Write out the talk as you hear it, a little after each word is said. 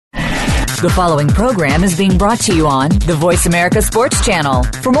The following program is being brought to you on the Voice America Sports Channel.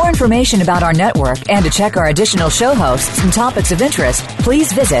 For more information about our network and to check our additional show hosts and topics of interest,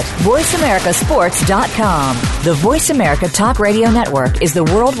 please visit voiceamericasports.com. The Voice America Talk Radio Network is the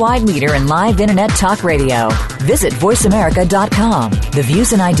worldwide leader in live Internet talk radio. Visit voiceamerica.com. The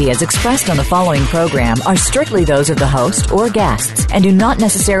views and ideas expressed on the following program are strictly those of the host or guests and do not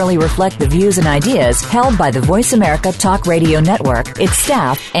necessarily reflect the views and ideas held by the Voice America Talk Radio Network, its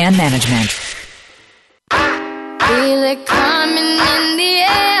staff, and management. Feel it coming in the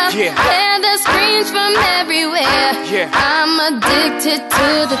air. Yeah. Hear the screams from everywhere. Yeah. I'm addicted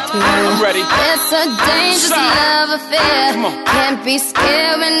to the thrill. I'm ready. It's a dangerous love affair. Come on. Can't be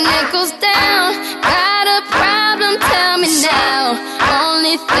scared when it goes down. Got a problem? Tell me now.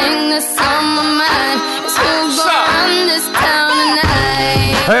 Only thing that's on my mind is who's gonna run this town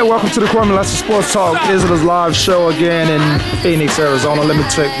tonight. Hey, welcome to the Kwamie Lassiter Sports Talk Visitors Live Show again in Phoenix, Arizona. Let me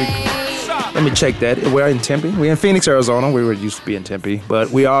check that. We're in Tempe. We're in Phoenix, Arizona. We were used to be in Tempe,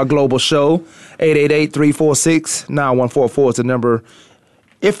 but we are a global show. 888-346-9144 is the number.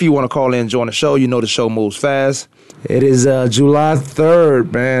 If you want to call in and join the show, you know the show moves fast. It is July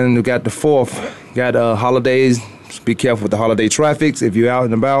 3rd, man. We got the 4th. Got holidays. Be careful with the holiday traffics. If you're out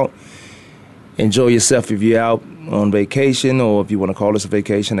and about, enjoy yourself if you're out on vacation, or if you want to call this a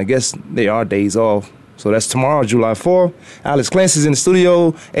vacation. I guess they are days off. So that's tomorrow, July 4th. Alex Clancy's in the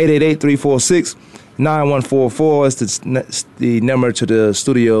studio, 888-346-9144. It's the number to the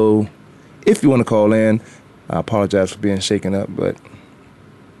studio if you want to call in. I apologize for being shaken up, but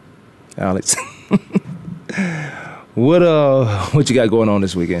Alex, what you got going on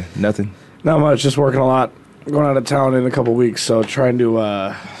this weekend? Nothing? Not much, just working a lot. Going out of town in a couple weeks, so trying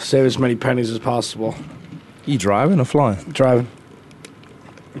to save as many pennies as possible. You driving or flying?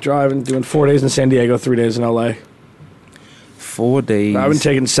 Driving, doing 4 days in San Diego, 3 days in LA. 4 days. I've been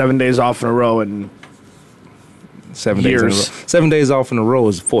taking 7 days off in a row and 7 years. days in a row. 7 days off in a row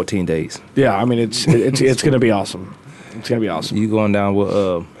is 14 days. Yeah, I mean it's going to be awesome. It's going to be awesome. You going down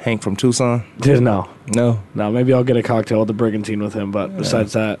with Hank from Tucson? No, maybe I'll get a cocktail at the Brigantine with him, but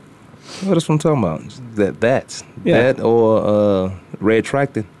besides that. Well, that's what I'm talking about. That or Red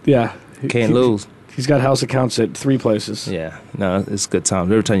Tractor. Yeah. Can't lose. He's got house accounts at 3 places. Yeah, no, it's good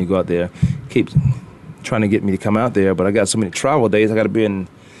times. Every time you go out there, keep trying to get me to come out there, but I got so many travel days. I got to be in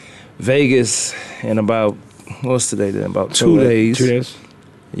Vegas in about, what's today then? About 2 days. 2 days?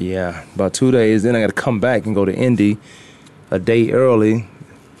 Yeah, about 2 days. Then I got to come back and go to Indy a day early,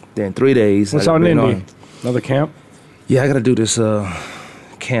 then 3 days. What's on Indy? Another camp? Yeah, I got to do this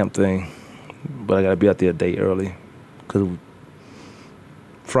camp thing, but I got to be out there a day early because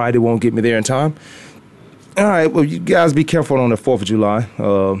Friday won't get me there in time. All right, well, you guys be careful on the 4th of July.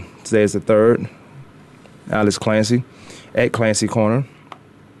 Today is the 3rd. Alex Clancy at Clancy Corner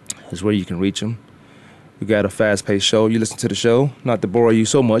is where you can reach him. We got a fast-paced show. You listen to the show, not to bore you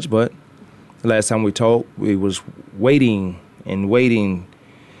so much, but the last time we talked, we was waiting, and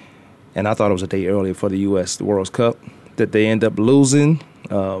I thought it was a day earlier for the U.S. World Cup that they end up losing.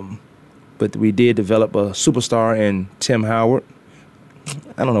 But we did develop a superstar in Tim Howard.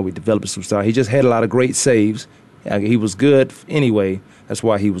 I don't know if we developed a superstar. He just had a lot of great saves. He was good anyway. That's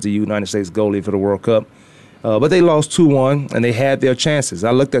why he was the United States goalie for the World Cup. But they lost 2-1, and they had their chances.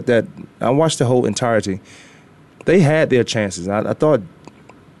 I looked at that. I watched the whole entirety. They had their chances. I thought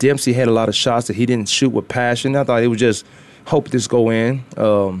Dempsey had a lot of shots that he didn't shoot with passion. I thought he would just hope this go in.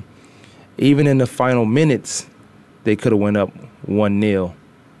 Even in the final minutes, they could have went up 1-0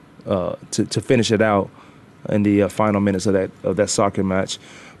 to finish it out in the final minutes of that soccer match.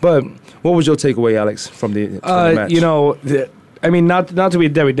 But what was your takeaway, Alex, from the match? Not to be a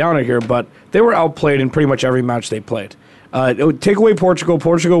Debbie Downer here, but they were outplayed in pretty much every match they played. Take away Portugal.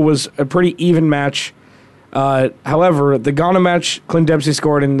 Portugal was a pretty even match. However, the Ghana match, Clint Dempsey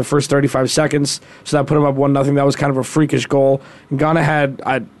scored in the first 35 seconds, so that put him up 1-0. That was kind of a freakish goal. And Ghana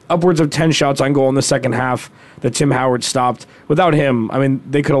had upwards of 10 shots on goal in the second half that Tim Howard stopped. Without him,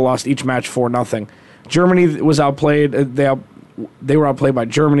 they could have lost each match 4-0. Germany was outplayed. They were outplayed by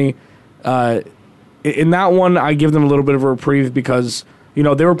Germany. In that one, I give them a little bit of a reprieve because they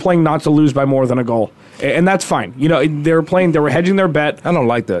were playing not to lose by more than a goal, and that's fine. They were hedging their bet. I don't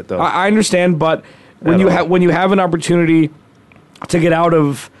like that though. I understand, but when you have an opportunity to get out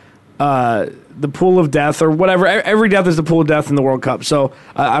of the pool of death or whatever, every death is the pool of death in the World Cup. So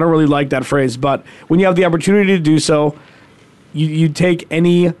I don't really like that phrase, but when you have the opportunity to do so, you take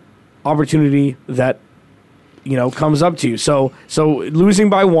any opportunity that comes up to you. So losing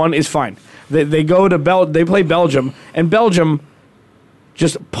by 1 is fine. They go to they play Belgium, and Belgium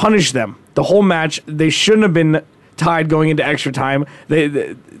just punished them the whole match. They shouldn't have been tied going into extra time.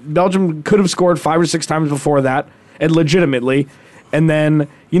 Belgium could have scored 5 or 6 times before that, and legitimately. And then,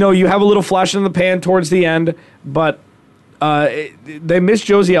 you have a little flash in the pan towards the end, but they missed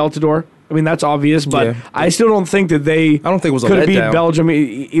Josie Altidore. I mean, that's obvious, but I still don't think that they it was could have beat Belgium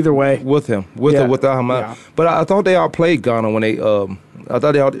either way. With him, or without him. Yeah. But I thought they outplayed Ghana when they I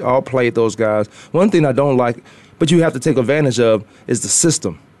thought they outplayed those guys. One thing I don't like, but you have to take advantage of, is the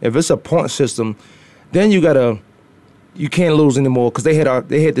system. If it's a point system, then you can't lose anymore, because they had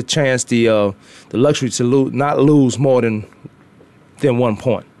the chance, the luxury to not lose more than 1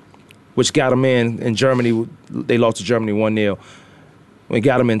 point, which got them in Germany. They lost to Germany 1-0. We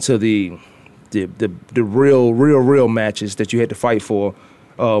got them into the real matches that you had to fight for.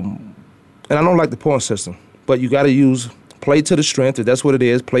 And I don't like the point system, but you got to play to the strength, if that's what it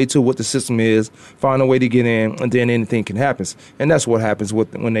is, play to what the system is, find a way to get in, and then anything can happen. And that's what happens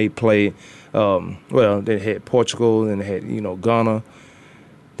when they play. They had Portugal, and they had Ghana.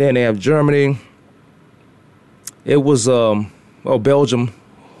 Then they have Germany. It was Belgium,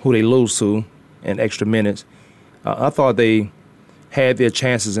 who they lose to in extra minutes. I thought they had their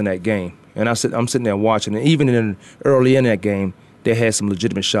chances in that game. And I'm sitting there watching, and even early in that game, they had some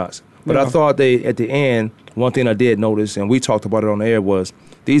legitimate shots. But I thought at the end, one thing I did notice, and we talked about it on the air, was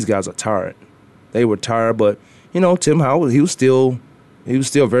these guys are tired. They were tired, but, Tim Howard, he was still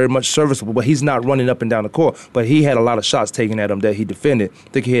very much serviceable, but he's not running up and down the court. But he had a lot of shots taken at him that he defended. I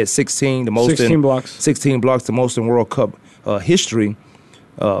think he had 16 blocks. 16 blocks, the most in World Cup history.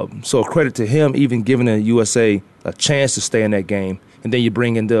 So credit to him, even giving the USA a chance to stay in that game. And then you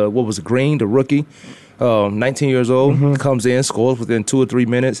bring in Green, the rookie, 19 years old, comes in, scores within 2 or 3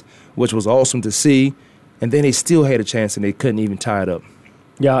 minutes, which was awesome to see. And then they still had a chance, and they couldn't even tie it up.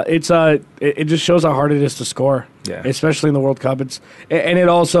 Yeah, it just shows how hard it is to score, especially in the World Cup. It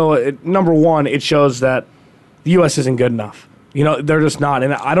also, number one, it shows that the U.S. isn't good enough. They're just not.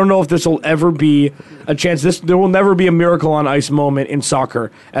 And I don't know if this will ever be a chance. There will never be a miracle on ice moment in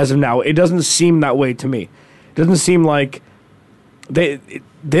soccer as of now. It doesn't seem that way to me. It doesn't seem like they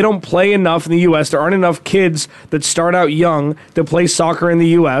don't play enough in the U.S. There aren't enough kids that start out young to play soccer in the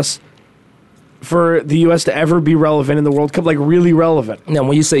U.S. for the U.S. to ever be relevant in the World Cup, like really relevant. Now,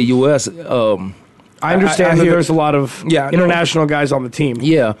 when you say U.S., I understand that there's a lot of international guys on the team.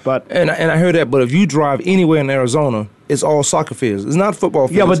 Yeah, but and I heard that. But if you drive anywhere in Arizona, it's all soccer fields. It's not football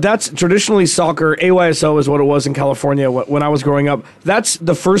fields. Yeah, but that's traditionally soccer. AYSO is what it was in California when I was growing up. That's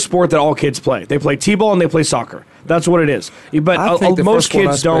the first sport that all kids play. They play t-ball and they play soccer. That's what it is. But most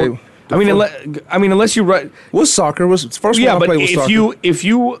kids don't. Unless you what's soccer? Was first one I played was soccer. If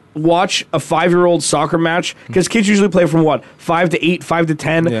you watch a 5-year-old soccer match, because kids usually play from 5 to 8, 5 to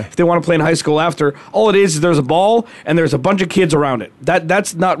 10. Yeah. If they want to play in high school after, all it is there's a ball and there's a bunch of kids around it.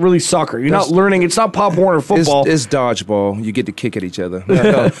 That's not really soccer. You're not learning. It's not Pop Warner football. It's dodgeball. You get to kick at each other.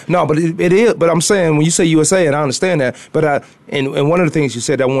 No, but it is. But I'm saying when you say USA, and I understand that. But and one of the things you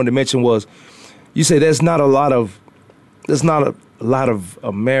said I wanted to mention was, you say there's not a lot of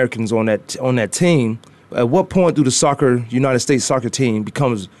Americans on that team. At what point do the United States soccer team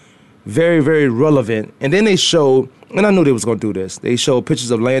becomes very, very relevant? And then they showed, and I knew they was going to do this, they showed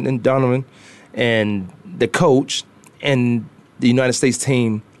pictures of Landon Donovan and the coach and the United States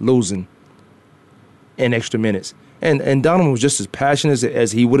team losing in extra minutes. And Donovan was just as passionate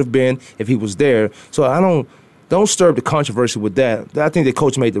as he would have been if he was there. So don't stir up the controversy with that. I think the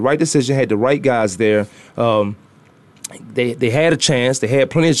coach made the right decision, had the right guys there. They had a chance. They had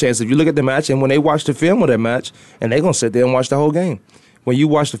plenty of chance. If you look at the match, and when they watch the film of that match, and they're going to sit there and watch the whole game. When you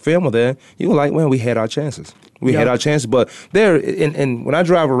watch the film of that, you're like, well, we had our chances. We had our chances. But there, and when I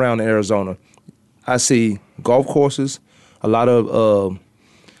drive around Arizona, I see golf courses, a lot of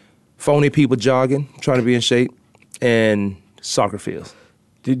phony people jogging, trying to be in shape, and soccer fields.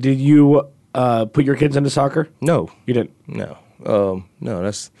 Did you put your kids into soccer? No. You didn't? No. No,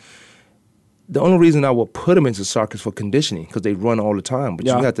 that's... The only reason I would put them into soccer is for conditioning, because they run all the time. But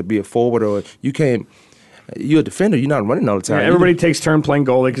you have to be a forward, or you can't. You're a defender. You're not running all the time. Yeah, everybody takes turn playing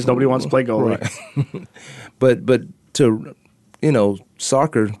goalie because nobody wants to play goalie. Right. but to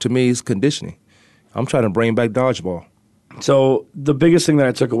soccer to me is conditioning. I'm trying to bring back dodgeball. So the biggest thing that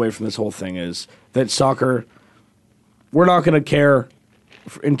I took away from this whole thing is that soccer, we're not going to care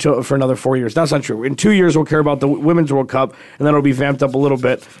for another 4 years. That's not true. In 2 years, we'll care about the Women's World Cup, and then it'll be vamped up a little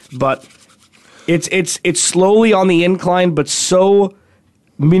bit, but. It's slowly on the incline, but so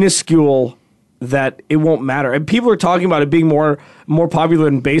minuscule that it won't matter. And people are talking about it being more popular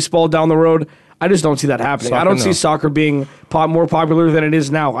than baseball down the road. I just don't see that happening. Soccer, I don't no. see soccer being more popular than it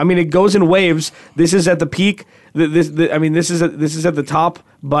is now. I mean, it goes in waves. This is at the peak. This is at the top.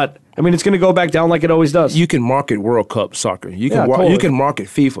 But I mean, it's going to go back down like it always does. You can market World Cup soccer. You can totally. You can market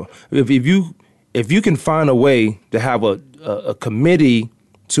FIFA. If you can find a way to have a committee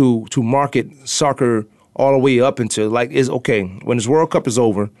to market soccer all the way up until like is okay when this World Cup is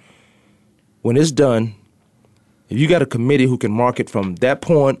over, when it's done. If you got a committee who can market from that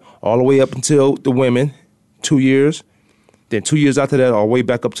point all the way up until the women, 2 years, then 2 years after that, all the way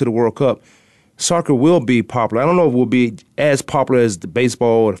back up to the World Cup, soccer will be popular. I don't know if it will be as popular as the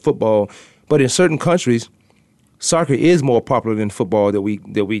baseball or the football, but in certain countries, soccer is more popular than football that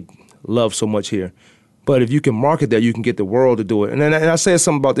we love so much here. But if you can market that, you can get the world to do it. And I said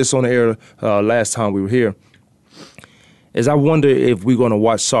something about this on the air last time we were here, is I wonder if we're going to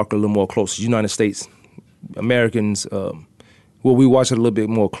watch soccer a little more closely. United States. Americans, will we watch it a little bit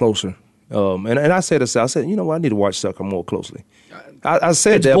more closer? And I said, you know what, I need to watch soccer more closely. I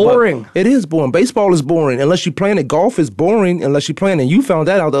said it's that. Boring. But it is boring. Baseball is boring unless you're playing it. Golf is boring unless you're playing it. You found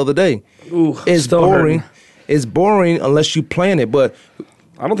that out the other day. Ooh, it's still boring. Hurting. It's boring unless you're playing it. But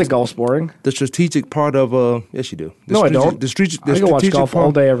I don't think golf's boring. the strategic part of yes, you do. No, I don't. I can watch golf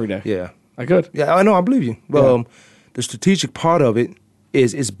all day, every day. Yeah, I could. Yeah, I know. I believe you. Yeah. The strategic part of it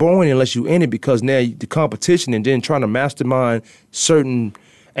is it's boring unless you in it because now the competition and then trying to mastermind certain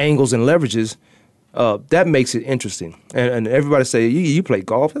angles and leverages, that makes it interesting. And everybody say, you play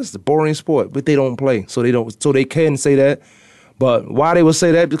golf? That's a boring sport, but they don't play. So they can say that. But why they would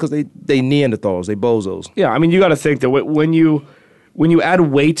say that? Because they Neanderthals, they bozos. Yeah, I mean, you got to think that when you add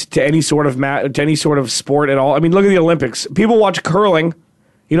weight to any sort of sport at all, I mean, look at the Olympics. People watch curling.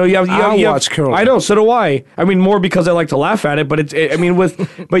 You know, I watch curling. I know, so do I. I mean, more because I like to laugh at it. But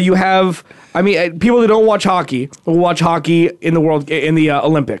but you have. I mean, people that don't watch hockey will watch hockey in the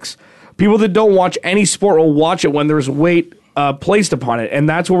Olympics. People that don't watch any sport will watch it when there's weight placed upon it, and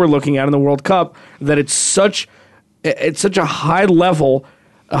that's what we're looking at in the World Cup. That it's such a high level,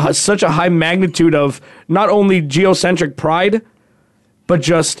 such a high magnitude of not only geocentric pride, but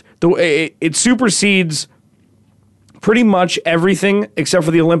just it supersedes pretty much everything except for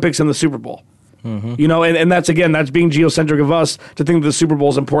the Olympics and the Super Bowl. Mm-hmm. You know, and that's being geocentric of us to think that the Super Bowl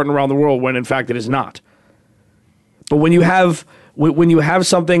is important around the world when in fact it is not. But when you have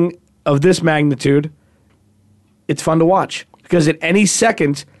something of this magnitude, it's fun to watch because at any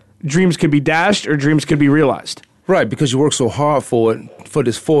second, dreams could be dashed or dreams could be realized. Right, because you work so hard for it for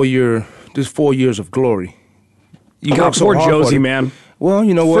this 4 years of glory. You work so hard Josie, man. Well,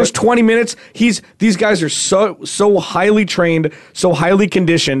 you know what? First 20 minutes, these guys are so highly trained, so highly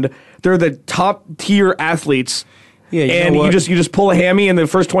conditioned. They're the top tier athletes. Yeah, and you just pull a hammy in the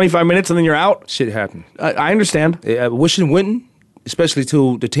first 25 minutes and then you're out. Shit happened. I understand. Wishing wouldn't, especially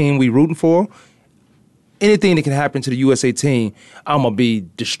to the team we rooting for. Anything that can happen to the USA team, I'm going to be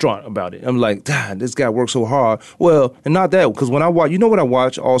distraught about it. I'm like, this guy worked so hard. Well, and not that, because when I watch, you know what I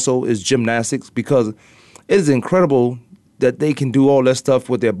watch also is gymnastics, because it is incredible that they can do all that stuff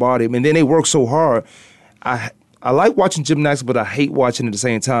with their body. I mean, then they work so hard. I like watching gymnastics, but I hate watching it at the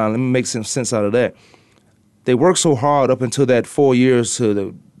same time. Let me make some sense out of that. They work so hard up until that 4 years to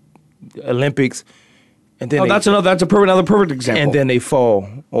the Olympics, and then that's another perfect example. And then they fall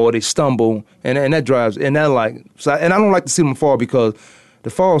or they stumble, and that drives and I don't like to see them fall because the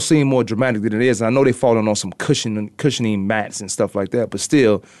fall seems more dramatic than it is. And I know they're falling on some cushioning mats and stuff like that, but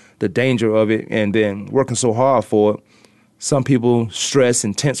still the danger of it, and then working so hard for it. Some people stress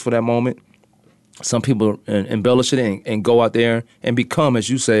and tense for that moment. Some people embellish it and go out there and become, as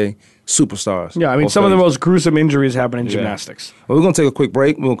you say, superstars. Yeah, I mean, some of the most gruesome injuries happen in gymnastics. Well, we're going to take a quick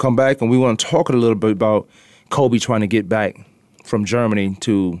break. We'll come back, and we want to talk a little bit about Kobe trying to get back from Germany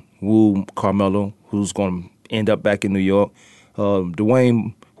to woo Carmelo, who's going to end up back in New York.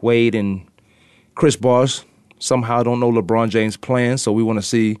 Dwayne Wade and Chris Bosh somehow don't know LeBron James' plans, so we want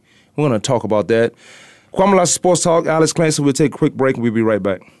to talk about that. Kwamie Lassiter Sports Talk, Alex Clancy. We'll take a quick break, and we'll be right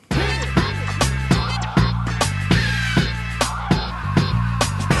back.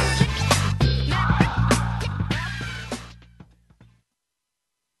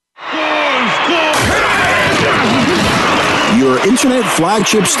 Your internet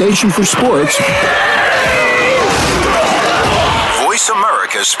flagship station for sports. Voice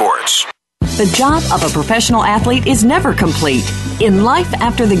America Sports. The job of a professional athlete is never complete. In Life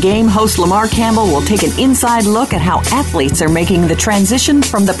After the Game, host Lamar Campbell will take an inside look at how athletes are making the transition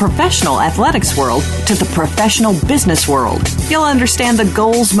from the professional athletics world to the professional business world. You'll understand the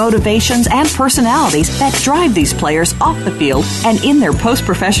goals, motivations, and personalities that drive these players off the field and in their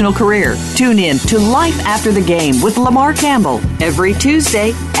post-professional career. Tune in to Life After the Game with Lamar Campbell every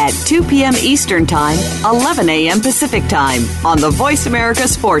Tuesday at 2 p.m. Eastern Time, 11 a.m. Pacific Time on the Voice America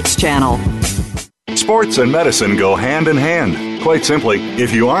Sports Channel. Sports and medicine go hand in hand. Quite simply,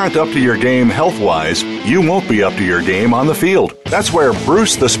 if you aren't up to your game health-wise, you won't be up to your game on the field. That's where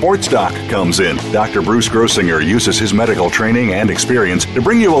Bruce the Sports Doc comes in. Dr. Bruce Grossinger uses his medical training and experience to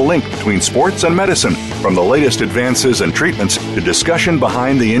bring you a link between sports and medicine, from the latest advances and treatments to discussion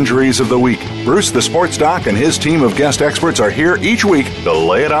behind the injuries of the week. Bruce the Sports Doc and his team of guest experts are here each week to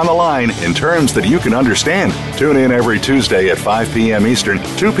lay it on the line in terms that you can understand. Tune in every Tuesday at 5 p.m. Eastern,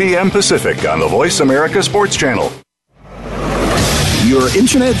 2 p.m. Pacific on the Voice America Sports Channel. Your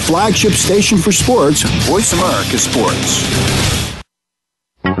internet flagship station for sports, Voice America Sports.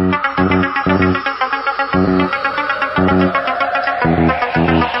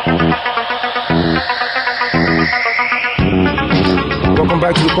 Welcome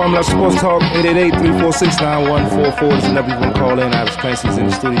back to the Kwamie Lassiter Sports Talk. 888-346-9144. This is the number you want to call in. Alex Clancy's in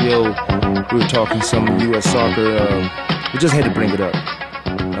the studio. We were talking some U.S. soccer. We just had to bring it up.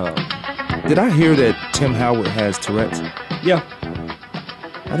 Did I hear that Tim Howard has Tourette's? Yeah.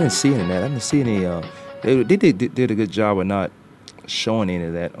 I didn't see any of that. I didn't see any. They did a good job of not showing any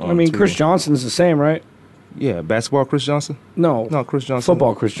of that. I mean, TV. Chris Johnson's the same, right? Yeah, basketball Chris Johnson? No, Chris Johnson.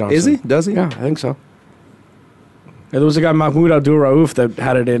 Football Chris Johnson. Is he? Does he? Yeah, I think so. Yeah, there was a guy, Mahmoud Abdul-Rauf, that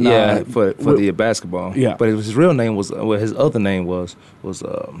had it in. For the basketball. Yeah, but his real name was. Well, his other name was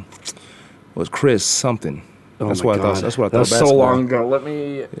Chris something. Oh that's my what God. I thought. That's what I thought. That's so basketball. long ago. Let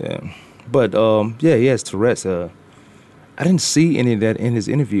me. Yeah, but he has Tourette's. I didn't see any of that in his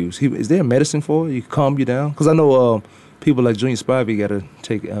interviews. Is there a medicine for it? You calm you down? Because I know people like Junior Spivey got to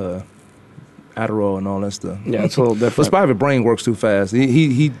take Adderall and all that stuff. Yeah, it's a little different. But Spivey's brain works too fast.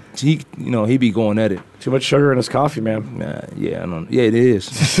 He be going at it. Too much sugar in his coffee, man. Yeah, I don't. Yeah, it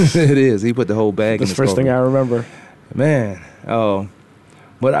is. It is. He put the whole bag in his That's the first coffee. thing I remember. Man,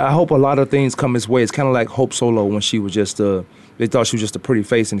 but I hope a lot of things come his way. It's kind of like Hope Solo when she was just they thought she was just a pretty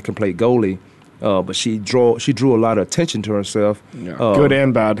face and can play goalie. But she drew a lot of attention to herself. Yeah. Good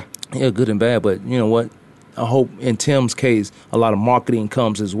and bad. Yeah, good and bad. But you know what? I hope in Tim's case, a lot of marketing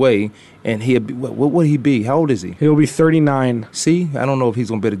comes his way, and he'll be. What would he be? How old is he? He'll be 39. See, I don't know if he's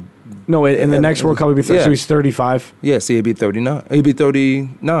gonna be able to. No, in the next World Cup he'll be 30. So he's 35. Yeah, see, he'll be 39. He'll be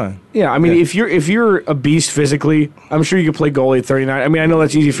 39. Yeah, I mean, if you're a beast physically, I'm sure you could play goalie at 39. I mean, I know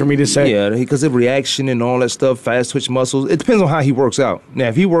that's easy for me to say. Yeah, because of reaction and all that stuff, fast twitch muscles. It depends on how he works out. Now,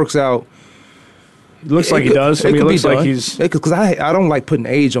 if he works out. It looks like he does. I mean, it looks like he's... Because I don't like putting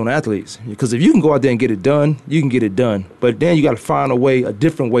age on athletes. Because if you can go out there and get it done, you can get it done. But then you got to find a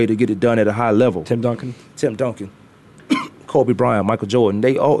different way to get it done at a high level. Tim Duncan. Kobe Bryant, Michael Jordan.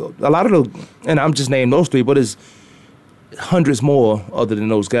 A lot of the... And I'm just naming those three, but it's hundreds more other than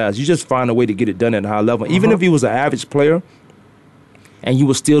those guys. You just find a way to get it done at a high level. Uh-huh. Even if you was an average player and you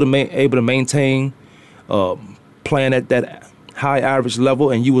were still able to maintain playing at that high average level,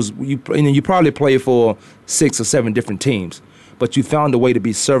 and you probably played for 6 or 7 different teams, but you found a way to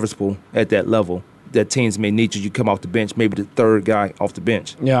be serviceable at that level that teams may need you. You come off the bench, maybe the third guy off the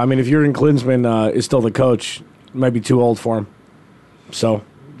bench. Yeah, I mean, if Jurgen Klinsmann is still the coach, it might be too old for him. So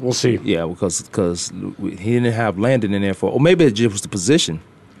we'll see. Yeah, because he didn't have Landon in there or maybe it just was the position.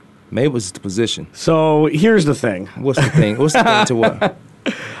 Maybe it was the position. So here's the thing. What's the thing? What's the thing to what?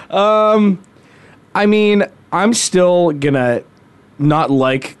 I mean, I'm still gonna not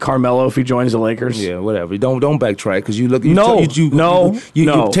like Carmelo if he joins the Lakers. Yeah, whatever. Don't backtrack because you look. No.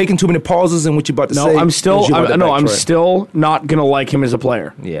 You're taking too many pauses in what you're about to say. I'm still not gonna like him as a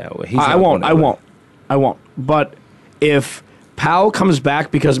player. Yeah, well, I won't. But if Powell comes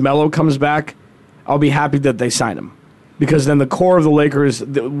back because Melo comes back, I'll be happy that they sign him. Because then the core of the Lakers,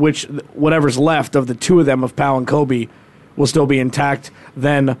 whatever's left of the two of them, of Powell and Kobe, will still be intact.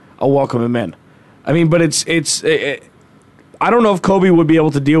 Then I'll welcome him in. I mean, but I don't know if Kobe would be able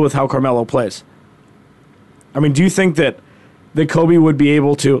to deal with how Carmelo plays. I mean, do you think that Kobe would be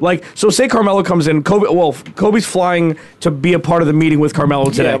able to, so say Carmelo comes in, Kobe's flying to be a part of the meeting with Carmelo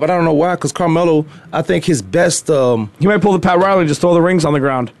today. Yeah, but I don't know why, because Carmelo, I think his best... he might pull the Pat Riley and just throw the rings on the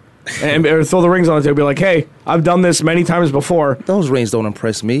ground. Or throw the rings on the table, be like, hey, I've done this many times before. Those rings don't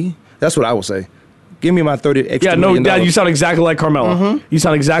impress me. That's what I would say. Give me my $30 extra million. Dad, you sound exactly like Carmelo. Mm-hmm. You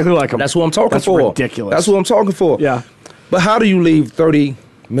sound exactly like him. That's what I'm talking for. That's ridiculous. That's what I'm talking for. Yeah. But how do you leave $30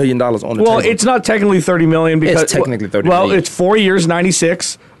 million on the table? Well, it's not technically $30 million because it's technically $30 million. Well, it's 4 years,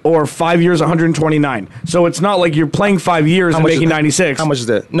 96, or 5 years, 129. So it's not like you're playing 5 years and making 96. How much is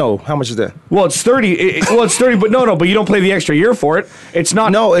that? No, how much is that? Well, it's 30. It's 30, but but you don't play the extra year for it. It's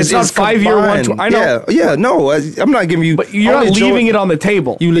not. No, it's not 5 year one. I know. Yeah. No, I'm not giving you. But you're not leaving it on the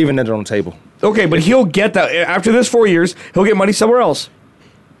table. You leaving it on the table. Okay, but he'll get that after this 4 years. He'll get money somewhere else.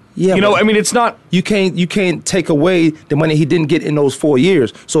 Yeah, you know, I mean, it's not. You can't take away the money he didn't get in those 4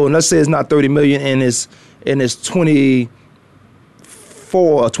 years. So let's say it's not $30 million and it's 24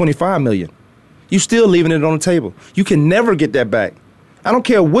 or 25 million. You still leaving it on the table. You can never get that back. I don't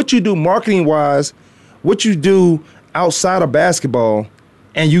care what you do marketing wise, what you do outside of basketball,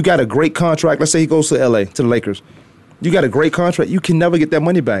 and you got a great contract. Let's say he goes to LA, to the Lakers. You got a great contract. You can never get that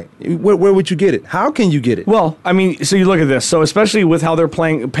money back. Where would you get it? How can you get it? Well, I mean, so you look at this. So especially with how they're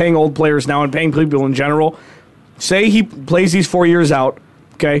paying old players now and paying people in general, say he plays these 4 years out,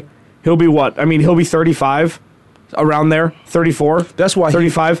 okay, he'll be what? I mean, he'll be 35, around there, 34. That's why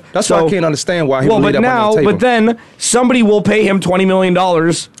 35. That's why I can't understand why he would leave that money on the table. But then somebody will pay him $20 million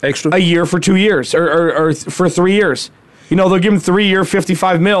extra a year for 2 years or for 3 years. You know, they'll give him 3 year,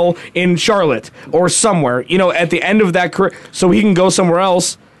 $55 million in Charlotte or somewhere, you know, at the end of that career, so he can go somewhere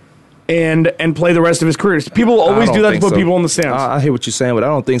else and play the rest of his career. People will always do that to put people in the stands. I hear what you're saying, but I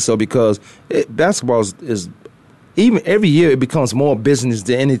don't think so because basketball is even every year it becomes more business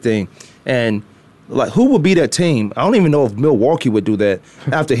than anything. And like, who would be that team? I don't even know if Milwaukee would do that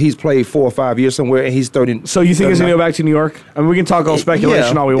after he's played 4 or 5 years somewhere and he's 30. So you think he's going to go back to New York? I mean, we can talk all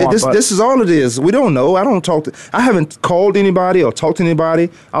speculation all we want. This is all it is. We don't know. I haven't called anybody or talked to anybody.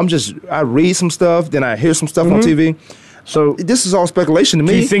 I read some stuff, then I hear some stuff on TV. So this is all speculation to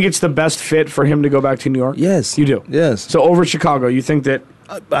me. Do you think it's the best fit for him to go back to New York? Yes. You do? Yes. So over Chicago, you think that...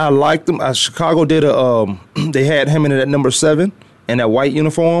 I liked them. Chicago did they had him in that number 7 in that white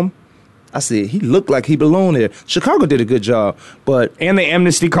uniform. I said, he looked like he belonged there. Chicago did a good job, but... And they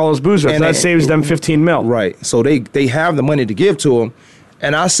amnesty Carlos Boozer, so that saves them $15 million. Right. So they have the money to give to him,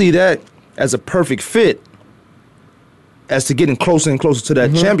 and I see that as a perfect fit as to getting closer and closer to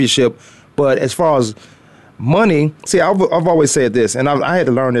that championship. But as far as money, see, I've always said this, and I had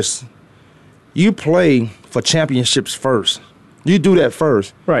to learn this. You play for championships first. You do that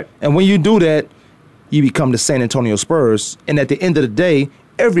first. Right. And when you do that, you become the San Antonio Spurs, and at the end of the day,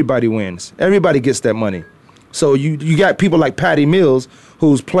 everybody wins. Everybody gets that money. So you got people like Patty Mills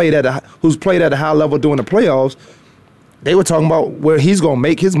who's played at a high level during the playoffs. They were talking about where he's going to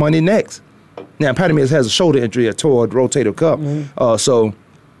make his money next. Now Patty Mills has a shoulder injury, a torn rotator cuff. So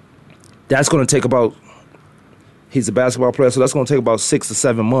that's going to take about. He's a basketball player, so that's going to take about 6 to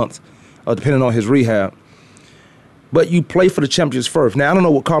 7 months, depending on his rehab. But you play for the champions first. Now I don't know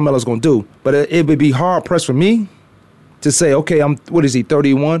what Carmelo's going to do, but it would be hard pressed for me to say, okay, what is he,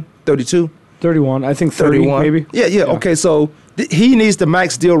 31, 32? 31, I think 30 31. Maybe. Yeah, okay, so he needs the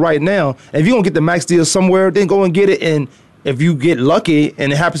max deal right now. And if you're going to get the max deal somewhere, then go and get it. And if you get lucky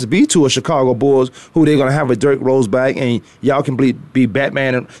and it happens to be to a Chicago Bulls who they're going to have a Dirk Rose back and y'all can be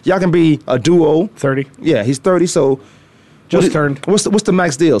Batman and y'all can be a duo. 30. Yeah, he's 30, so... Just turned. What's the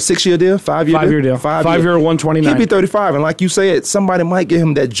max deal? 6-year deal? 5-year deal? 5-year deal. 5-year, 129. He'd be 35, and like you said, somebody might give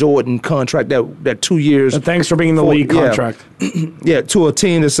him that Jordan contract, that 2 years. And thanks for being in the league contract. Yeah, to a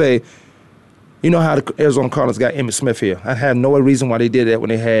team to say, you know how the Arizona Cardinals got Emmitt Smith here. I had no reason why they did that when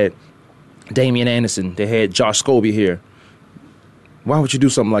they had Damian Anderson, they had Josh Scobie here. Why would you do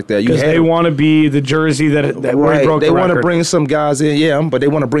something like that? Because they want to be the jersey that right. broke they the record. They want to bring some guys in, but they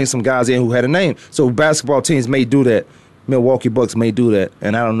want to bring some guys in who had a name. So basketball teams may do that. Milwaukee Bucks may do that,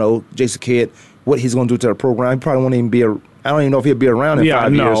 and I don't know Jason Kidd what he's going to do to the program. He probably won't even be. I don't even know if he'll be around in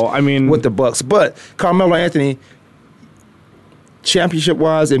 5 years. I mean, with the Bucks, but Carmelo Anthony, championship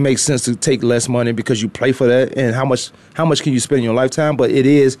wise, it makes sense to take less money because you play for that, and how much can you spend in your lifetime? But it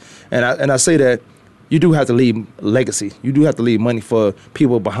is, and I say that you do have to leave legacy. You do have to leave money for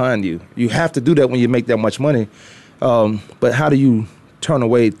people behind you. You have to do that when you make that much money. But how do you turn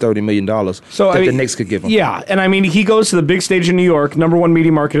away $30 million the Knicks could give him? Yeah, and I mean, he goes to the big stage in New York, number one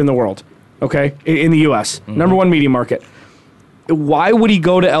media market in the world, okay, in the U.S., number one media market. Why would he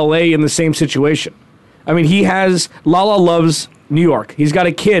go to L.A. in the same situation? I mean, Lala loves New York. He's got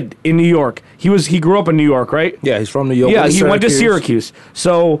a kid in New York. He grew up in New York, right? Yeah, he's from New York. Yeah, he went to Syracuse.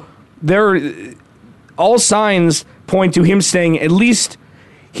 So all signs point to him staying at least.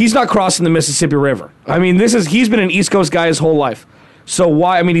 He's not crossing the Mississippi River. I mean, he's been an East Coast guy his whole life. So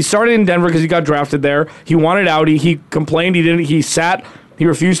why? I mean, he started in Denver because he got drafted there. He wanted out. He complained. He didn't. He sat. He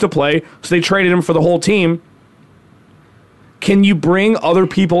refused to play. So they traded him for the whole team. Can you bring other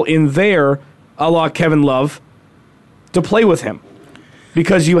people in there, a la Kevin Love, to play with him?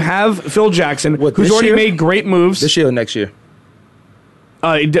 Because you have Phil Jackson, who's already made great moves. This year or next year?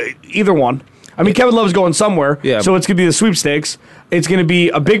 Either one. I mean, Kevin Love's going somewhere, so it's going to be the sweepstakes. It's going to be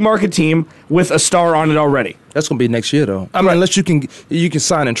a big market team with a star on it already. That's going to be next year, though. I mean, unless you can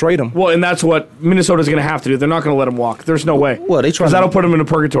sign and trade him. Well, and that's what Minnesota's going to have to do. They're not going to let him walk. There's no way. Well, because that'll put him into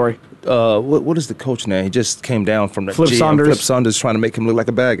purgatory. what is the coach name? He just came down from the Flip GM. Saunders. Flip Saunders trying to make him look like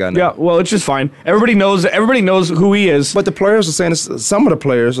a bad guy now. Yeah, well, it's just fine. Everybody knows who he is. But the players are saying some of the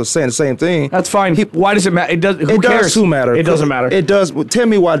players are saying the same thing. That's fine. Why does it matter? Who it cares? Does who matter? It doesn't matter. It does. Tell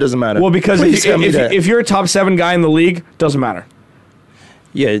me why it doesn't matter. Well, because if you're a top 7 guy in the league, doesn't matter.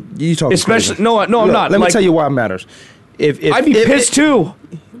 Yeah, you talk. Especially crazy. no, I'm not. Let me tell you why it matters. If I'd be pissed too.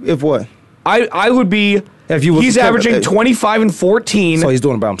 If what? I would be. If you was he's averaging 25 and 14. So he's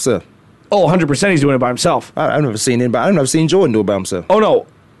doing it by himself. Oh, 100% he's doing it by himself. I've never seen anybody. I've never seen Jordan do it by himself. Oh, no.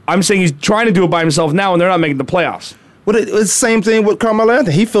 I'm saying he's trying to do it by himself now, and they're not making the playoffs. Well, it's the same thing with Carmelo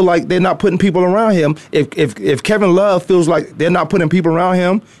Anthony. He feel like they're not putting people around him. If Kevin Love feels like they're not putting people around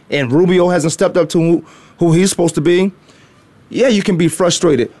him, and Rubio hasn't stepped up to who he's supposed to be, yeah, you can be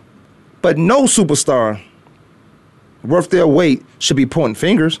frustrated. But no superstar worth their weight should be pointing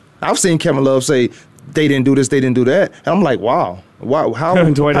fingers. I've seen Kevin Love say, they didn't do this, they didn't do that. And I'm like, wow.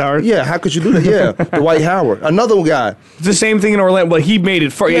 How Dwight Howard? Yeah, how could you do that? Yeah, Dwight Howard. Another guy. It's the same thing in Orlando. But he made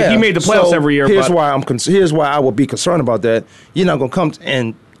it. He made the playoffs every year. Here's why I would be concerned about that. You're not going to come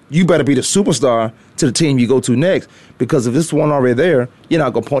and you better be the superstar to the team you go to next, because if this one already there, you're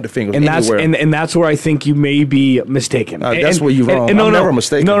not going to point the finger anywhere. And that's where I think you may be mistaken. That's where you're wrong. I'm never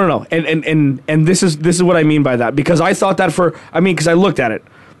mistaken. No. And this is what I mean by that, because I thought that because I looked at it.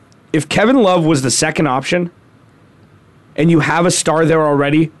 If Kevin Love was the second option, and you have a star there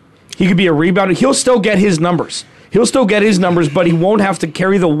already, he could be a rebounder. He'll still get his numbers. But he won't have to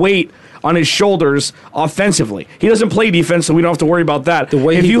carry the weight on his shoulders offensively. He doesn't play defense, so we don't have to worry about that.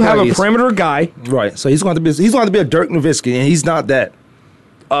 If you have a perimeter guy, right? So he's going to be a Dirk Nowitzki, and he's not that.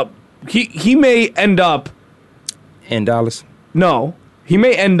 He may end up in Dallas. No, he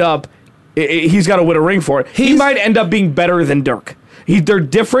may end up. He's got to win a ring for it. He might end up being better than Dirk. They're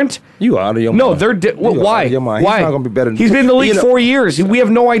different. You out of your mind. No, they're why? Why? He's not going to be better than He's been in the league 4 years. We have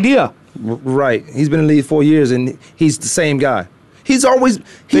no idea. Right. He's been in the league 4 years, and he's the same guy. He's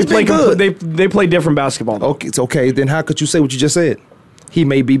been good. They play different basketball, though. Okay, it's okay. Then how could you say what you just said? He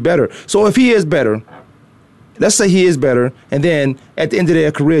may be better. So if he is better, let's say he is better, and then at the end of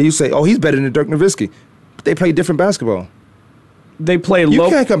their career, you say, oh, he's better than Dirk Nowitzki. But they play different basketball. They play You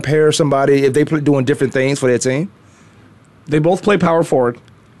can't compare somebody if they play doing different things for their team. They both play power forward,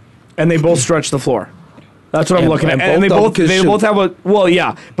 and they both stretch the floor. That's what I'm looking at. And they both have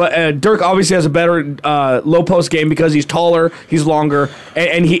but Dirk obviously has a better low post game because he's taller, he's longer,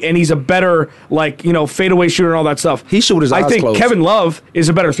 and he's a better fadeaway shooter and all that stuff. He shoots his eyes closed. I think closed. Kevin Love is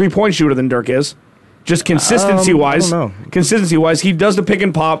a better 3-point shooter than Dirk is. Just consistency wise. I don't know. Consistency wise, he does the pick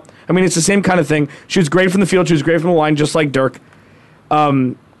and pop. I mean, it's the same kind of thing. Shoots great from the field, shoots great from the line, just like Dirk.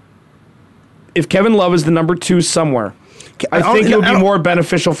 If Kevin Love is the number 2 somewhere, I think it would be more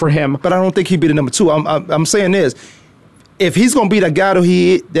beneficial for him. But I don't think he'd be the number 2. I'm saying this. If he's going to be the guy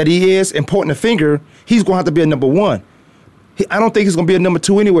that he is and pointing the finger, he's going to have to be a number 1. I don't think he's going to be a number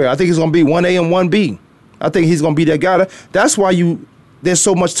 2 anywhere. I think he's going to be 1A and 1B. I think he's going to be that guy. That's why there's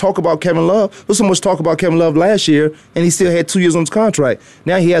so much talk about Kevin Love. There's so much talk about Kevin Love last year, and he still had 2 years on his contract.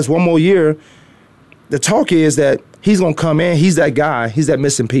 Now he has 1 more year. The talk is that he's going to come in. He's that guy. He's that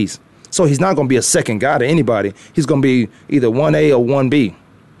missing piece. So he's not going to be a second guy to anybody. He's going to be either 1A or 1B.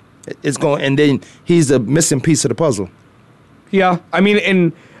 And then he's the missing piece of the puzzle. Yeah, I mean,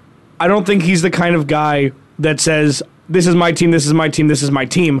 and I don't think he's the kind of guy that says, this is my team, this is my team, this is my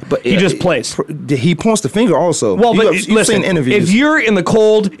team. But he just plays. He points the finger also. Well, you've seen interviews. If you're in the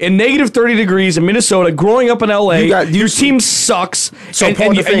cold, in negative 30 degrees in Minnesota, growing up in L.A., your team sucks. So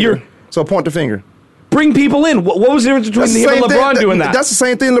point the finger. Bring people in. What was the difference between him and LeBron doing that? That's the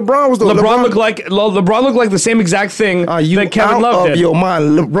same thing LeBron was doing. LeBron looked like the same exact thing that Kevin Love did. Your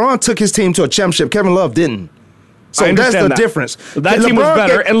mind. LeBron took his team to a championship. Kevin Love didn't. So that's the difference. That team was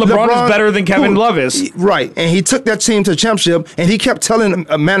better, and LeBron is better than Kevin Love is. Right, and he took that team to a championship, and he kept telling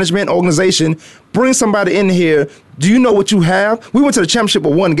a management organization, bring somebody in here. Do you know what you have? We went to the championship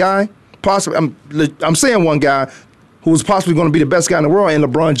with one guy, possibly. I'm saying one guy who was possibly going to be the best guy in the world, and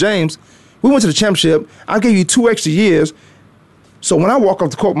LeBron James. We went to the championship. I gave you 2 extra years. So when I walk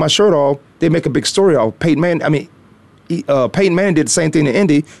off the court with my shirt off, they make a big story off. Peyton Manning did the same thing in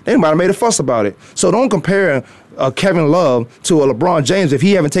Indy. They might have made a fuss about it. So don't compare Kevin Love to a LeBron James if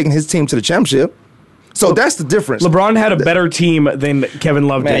he haven't taken his team to the championship. So that's the difference. LeBron had a better team than Kevin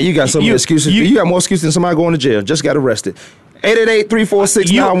Love did. Man, you got so many excuses. You got more excuses than somebody going to jail. Just got arrested.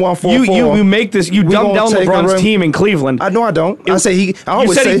 888-346-9144. You make this. You dumb down LeBron's team in Cleveland. I know I don't. You said he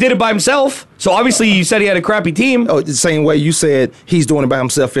did it by himself. So obviously you said he had a crappy team. Oh, the same way you said he's doing it by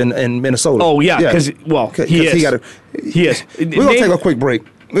himself in Minnesota. Oh yeah, because he is. He is. We're gonna take a quick break.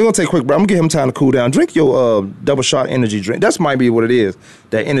 We're going to take a quick break. I'm going to give him time to cool down. Drink your double shot energy drink. That might be what it is,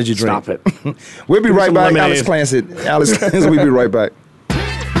 that energy drink. Stop it. We'll be right back. Lemonade. Alex Clancy, we'll be right back.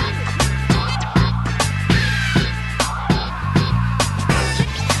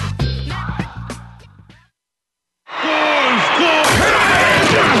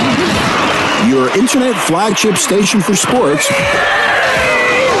 Your internet flagship station for sports.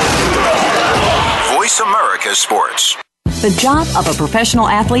 Voice America Sports. The job of a professional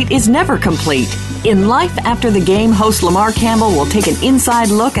athlete is never complete. In Life After the Game, host Lamar Campbell will take an inside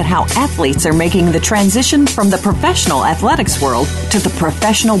look at how athletes are making the transition from the professional athletics world to the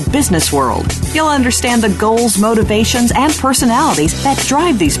professional business world. You'll understand the goals, motivations, and personalities that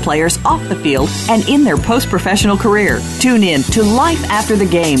drive these players off the field and in their post-professional career. Tune in to Life After the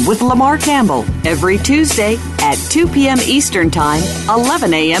Game with Lamar Campbell every Tuesday at 2 p.m. Eastern Time,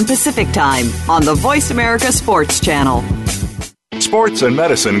 11 a.m. Pacific Time on the Voice America Sports Channel. Sports and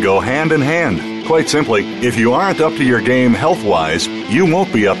medicine go hand in hand. Quite simply, if you aren't up to your game health-wise, you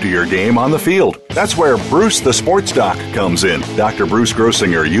won't be up to your game on the field. That's where Bruce the Sports Doc comes in. Dr. Bruce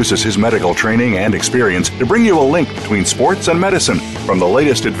Grossinger uses his medical training and experience to bring you a link between sports and medicine, from the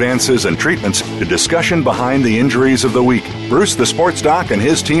latest advances and treatments to discussion behind the injuries of the week. Bruce the Sports Doc and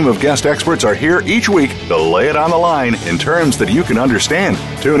his team of guest experts are here each week to lay it on the line in terms that you can understand.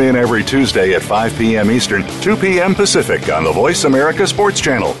 Tune in every Tuesday at 5 p.m. Eastern, 2 p.m. Pacific on the Voice America Sports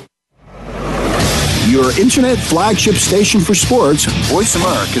Channel. Your internet flagship station for sports, Voice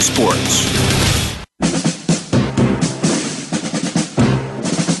America Sports.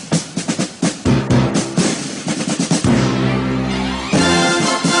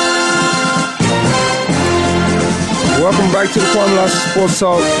 Welcome back to the Kwamie Lassiter Sports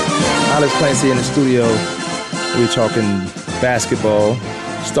Talk. Alex Clancy in the studio. We're talking basketball.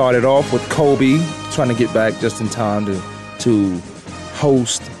 Started off with Kobe trying to get back just in time to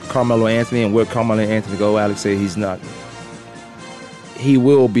host Carmelo Anthony, and where Carmelo Anthony go. Alex said he's not. He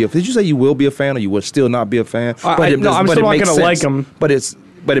will be. Did you say you will be a fan, or you will still not be a fan? I'm still not going to like him. But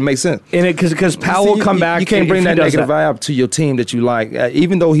it makes sense. And because Powell will come back. You can't bring that negative vibe to your team that you like,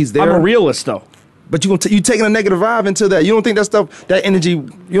 even though he's there. I'm a realist, though. But you taking a negative vibe into that. You don't think that energy.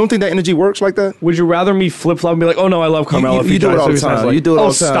 You don't think that energy works like that? Would you rather me flip flop and be like, "Oh no, I love Carmelo"? You do it all the time. You do it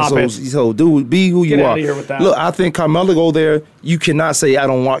all the time. Stop it. So dude, be who you are. Get out of here with that. Look, I think Carmelo go there. You cannot say I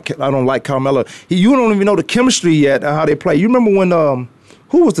don't like Carmelo. You don't even know the chemistry yet and how they play. You remember when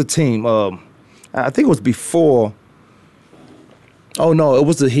who was the team? I think it was before. Oh no, it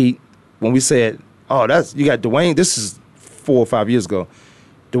was the Heat when we said, "Oh, you got Dwayne." This is 4 or 5 years ago.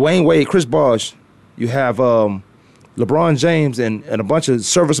 Dwayne Wade, Chris Bosh. You have LeBron James and a bunch of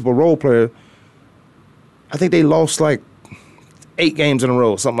serviceable role players. I think they lost like 8 games in a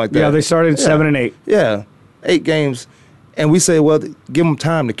row, something like that. Yeah, they started 7 and 8. Yeah, 8 games. And we say, well, give them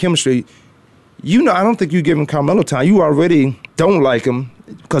time, the chemistry. I don't think you give him Carmelo time. You already don't like him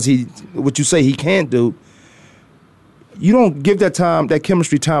because what you say he can't do. You don't give that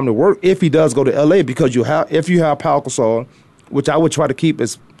chemistry time to work if he does go to L.A. because if you have Pau Gasol, which I would try to keep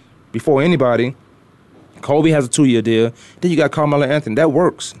as before anybody. Kobe has a 2-year deal. Then you got Carmelo Anthony. That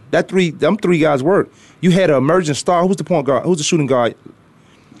works. Them three guys work. You had an emerging star. Who's the point guard? Who's the shooting guard?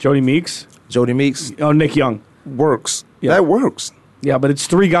 Jody Meeks. Oh, Nick Young. Works. Yeah. That works. Yeah, but it's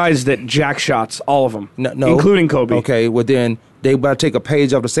 3 guys that jack shots, all of them. No. Including Kobe. Okay, well then they got to take a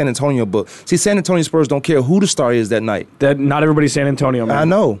page off the San Antonio book. See, San Antonio Spurs don't care who the star is that night. Not everybody's San Antonio, man. I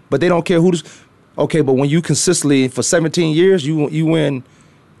know, but they don't care who okay, but when you consistently, for 17 years, you win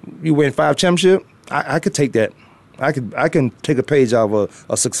 5 championships, I could take that. I can take a page out of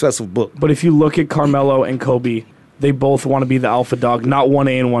a successful book. But if you look at Carmelo and Kobe, they both want to be the alpha dog, not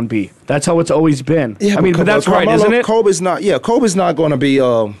 1A and 1B. That's how it's always been. Yeah, but that's Carmelo, right, isn't it? Kobe's not going to be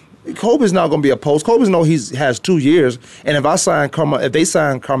a post. Kobe's know he has 2 years, and if they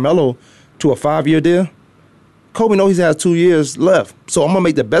sign Carmelo to a 5-year deal, Kobe knows he has 2 years left. So I'm gonna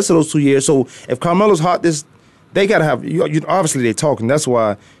make the best of those 2 years. So if Carmelo's hot, they gotta have. Obviously they talking. That's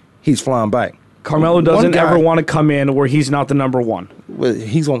why he's flying back. Carmelo doesn't ever want to come in where he's not the number one. Well,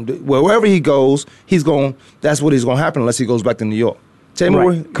 wherever he goes, that's what is going to happen unless he goes back to New York. Tell me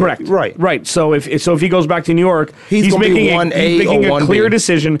where. Correct. Right. So if he goes back to New York, he's making a clear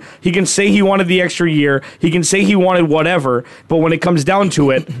decision. He can say he wanted the extra year. He can say he wanted whatever. But when it comes down to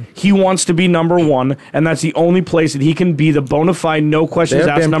it, he wants to be number one, and that's the only place that he can be the bona fide, no questions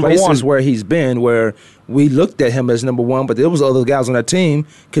asked number one. There have been places where he's been where we looked at him as number one, but there was other guys on that team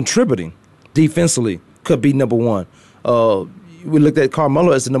contributing defensively. Could be number one. We looked at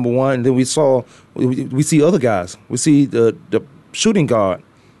Carmelo as the number one, and then we see other guys. We see the shooting guard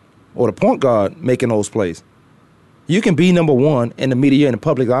or the point guard making those plays. You can be number one in the media and the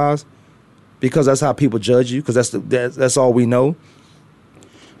public eyes because that's how people judge you, because that's all we know.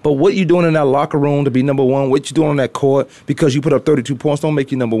 But what you doing in that locker room to be number one, what you doing on that court because you put up 32 points don't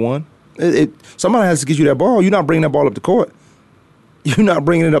make you number one. Somebody has to get you that ball. You're not bringing that ball up the court. You're not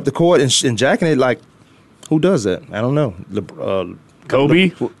bringing it up the court and jacking it like, who does that? I don't know.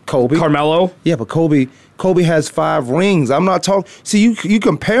 Kobe? Carmelo? Yeah, but Kobe has 5 rings. I'm not talking. See, you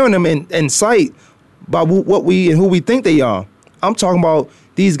comparing them in sight by what we and who we think they are. I'm talking about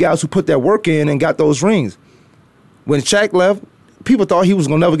these guys who put that work in and got those rings. When Shaq left, people thought he was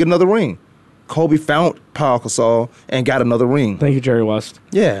going to never get another ring. Kobe found Paul Gasol and got another ring. Thank you, Jerry West.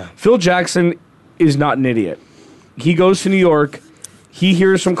 Yeah. Phil Jackson is not an idiot. He goes to New York. He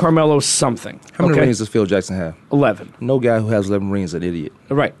hears from Carmelo something. How many rings does Phil Jackson have? 11. No guy who has 11 rings is an idiot.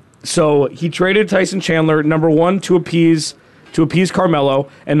 Right. So he traded Tyson Chandler, number 1, to appease Carmelo,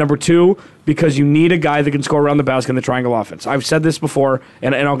 and number 2, because you need a guy that can score around the basket in the triangle offense. I've said this before,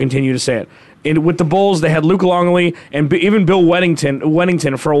 and I'll continue to say it. And with the Bulls, they had Luke Longley and even Bill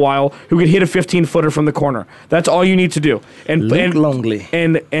Wennington for a while, who could hit a 15-footer from the corner. That's all you need to do. And Longley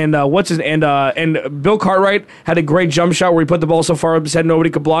and Bill Cartwright had a great jump shot where he put the ball so far up his head nobody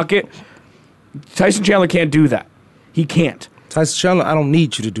could block it. Tyson Chandler can't do that. He can't. Tyson Chandler, I don't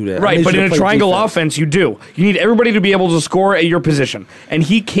need you to do that. Right, but in a triangle offense, you do. You need everybody to be able to score at your position, and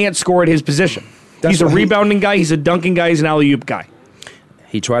he can't score at his position. He's a rebounding guy. He's a dunking guy. He's an alley-oop guy.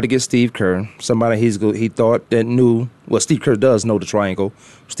 He tried to get Steve Kerr, somebody he thought that knew. Well, Steve Kerr does know the triangle.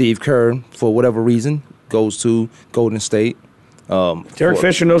 Steve Kerr, for whatever reason, goes to Golden State. Derek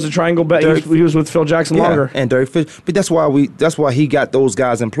Fisher knows the triangle better. He was with Phil Jackson longer. And Derek Fisher. But that's why he got those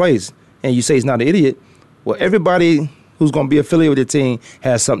guys in place. And you say he's not an idiot. Well, everybody who's going to be affiliated with the team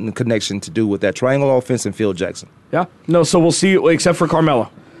has something connection to do with that triangle offense and Phil Jackson. Yeah. No. So we'll see, except for Carmelo.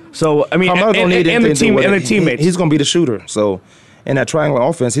 So I mean, and the teammates. He's going to be the shooter. So. In that triangle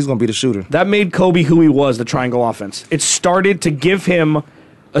offense, he's going to be the shooter. That made Kobe who he was, the triangle offense. It started to give him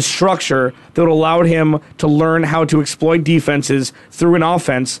a structure that allowed him to learn how to exploit defenses through an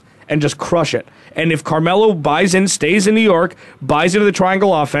offense and just crush it. And if Carmelo buys in, stays in New York, buys into the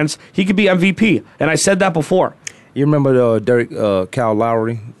triangle offense, he could be MVP. And I said that before. You remember Kyle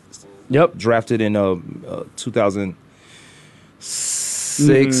Lowry? Yep. Drafted in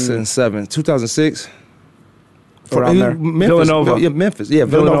 2006 and 7. 2006? Around there. Villanova. Yeah, Memphis. Yeah,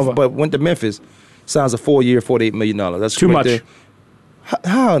 Villanova. But went to Memphis. Signs a 4-year, $48 million. That's too much. There.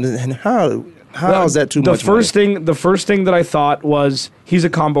 How is that too much? The first thing that I thought was he's a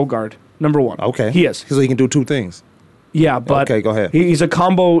combo guard. Number 1. Okay. He is. So he can do 2 things. Yeah, but okay, go ahead. He's a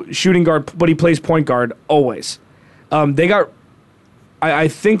combo shooting guard, but he plays point guard always. I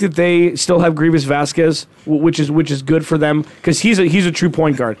think that they still have Grievous Vasquez, which is good for them because he's a true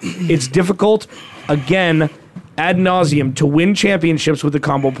point guard. It's difficult, again, ad nauseum to win championships with a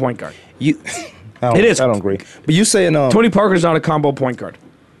combo point guard. It is. I don't agree. But you saying Tony Parker's not a combo point guard.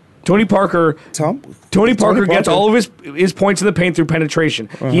 Tony Parker gets all of his points in the paint through penetration.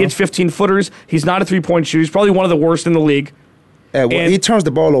 He hits 15-footers. He's not a three-point shooter. He's probably one of the worst in the league. He turns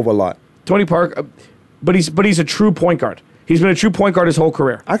the ball over a lot. Tony Parker, but he's a true point guard. He's been a true point guard his whole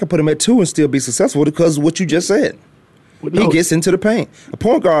career. I could put him at 2 and still be successful because of what you just said. He gets into the paint. A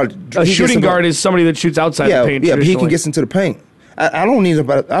point guard, a shooting guard is somebody that shoots outside the paint. Yeah, but he can get into the paint. I don't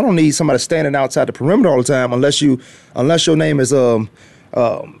need somebody standing outside the perimeter all the time unless your name is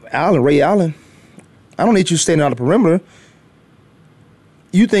Ray Allen. I don't need you standing on the perimeter.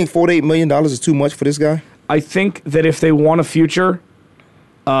 You think $48 million is too much for this guy? I think that if they want a future,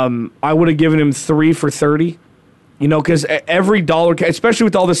 I would have given him 3 for $30. You know, because every dollar, especially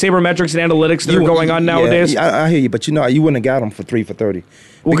with all the sabermetrics and analytics that are going on nowadays. I hear you, but you wouldn't have got him for 3 for $30.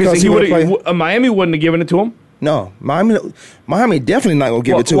 Well, because Miami wouldn't have given it to him. No, Miami definitely not going to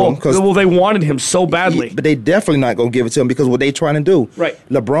give it to him. Well, they wanted him so badly. But they definitely not going to give it to him because what they trying to do. Right.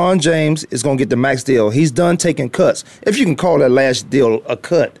 LeBron James is going to get the max deal. He's done taking cuts. If you can call that last deal a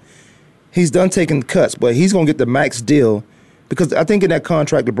cut. He's done taking cuts, but he's going to get the max deal. Because I think in that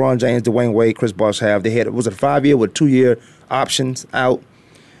contract, LeBron James, Dwayne Wade, Chris Bosh have, they had, was it a 5-year with 2-year options out?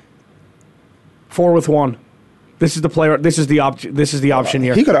 4 with 1. This is the player. This is the option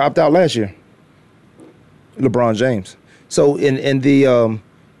here. He could have opted out last year. LeBron James. So in the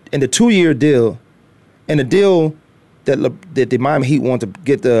 2-year deal, and the deal that the Miami Heat want to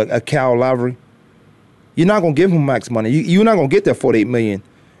get a Kyle Lowry, you're not gonna give him max money. You're not gonna get that $48 million.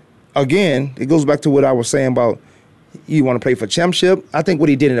 Again, it goes back to what I was saying about. You want to play for championship? I think what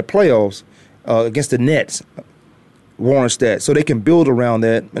he did in the playoffs against the Nets warrants that, so they can build around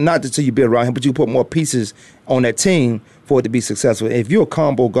that. And not until you build around him, but you put more pieces on that team for it to be successful. If you're a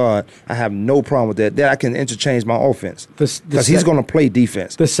combo guard, I have no problem with that. Then I can interchange my offense because he's going to play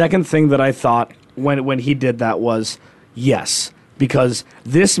defense. The second thing that I thought when he did that was yes, because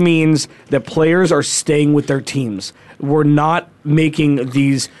this means that players are staying with their teams. We're not making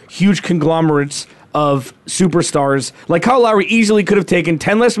these huge conglomerates of superstars. Like Kyle Lowry easily could have taken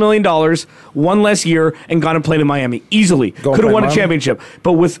 $10 million less, one less year, and gone and played in Miami. Easily. Could have won a championship.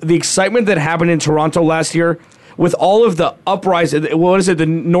 But with the excitement that happened in Toronto last year, with all of the uprising, what is it, the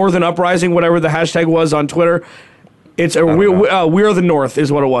Northern Uprising, whatever the hashtag was on Twitter, it's We Are the North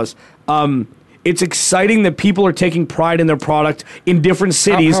is what it was. It's exciting that people are taking pride in their product in different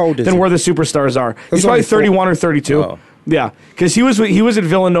cities than where the superstars are. He's probably 31 or 32. Oh. Yeah, because he was at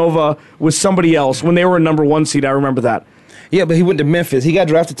Villanova with somebody else when they were a number 1 seed. I remember that. Yeah, but he went to Memphis. He got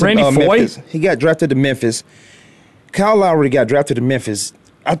drafted to Memphis. He got drafted to Memphis. Kyle Lowry got drafted to Memphis.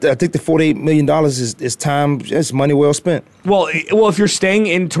 I think the $48 million is time. It's money well spent. Well, if you're staying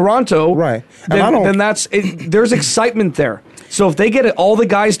in Toronto, right? Then there's excitement there. So if they get all the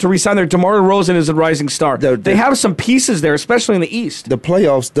guys to resign there, DeMar DeRozan is a rising star. They have some pieces there, especially in the East. The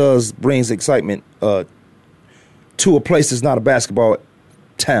playoffs brings excitement to a place that's not a basketball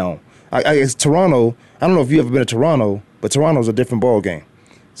town. I guess Toronto, I don't know if you've ever been to Toronto, but Toronto's a different ball game.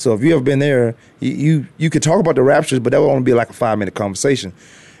 So if you've ever been there, you could talk about the Raptors, but that would only be like a 5-minute conversation.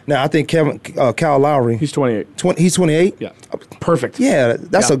 Now, I think Kyle Lowry. He's 28. He's 28? Yeah. Perfect. Yeah,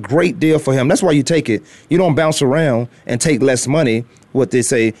 that's a great deal for him. That's why you take it. You don't bounce around and take less money. What they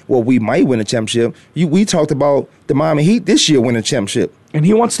say, well, we might win a championship. We talked about the Miami Heat this year winning a championship. And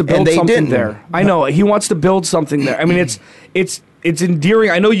he wants to build something there. I know. He wants to build something there. I mean, it's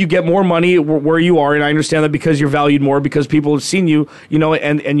endearing. I know you get more money where you are, and I understand that because you're valued more, because people have seen you,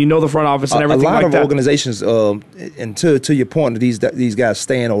 and you know the front office and everything like that. A lot of organizations, and to your point of these guys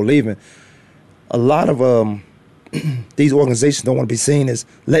staying or leaving, a lot of these organizations don't want to be seen as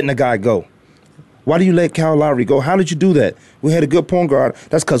letting a guy go. Why do you let Kyle Lowry go? How did you do that? We had a good point guard.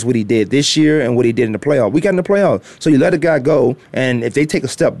 That's because what he did this year and what he did in the playoff. We got in the playoff. So you let a guy go, and if they take a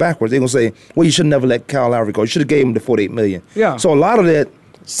step backwards, they're going to say, well, you should never let Kyle Lowry go. You should have gave him the $48 million. Yeah. So a lot of that,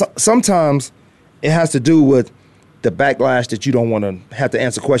 sometimes it has to do with the backlash that you don't want to have to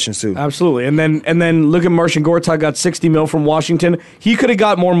answer questions to. Absolutely. And then look at Marcin Gortat, got $60 million from Washington. He could have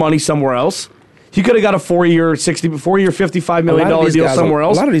got more money somewhere else. He could have got a 4-year, $55 million deal somewhere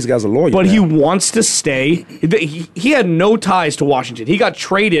else. A lot of these guys are lawyers. But he wants to stay. He had no ties to Washington. He got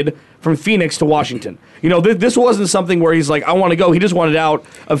traded from Phoenix to Washington. This wasn't something where he's like, I want to go. He just wanted out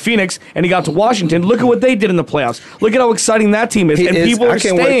of Phoenix, and he got to Washington. Look at what they did in the playoffs. Look at how exciting that team is, people are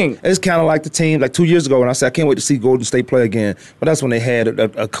staying. It's kind of like the team, like 2 years ago when I said, I can't wait to see Golden State play again. But that's when they had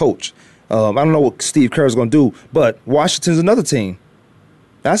a coach. I don't know what Steve Kerr's going to do, but Washington's another team.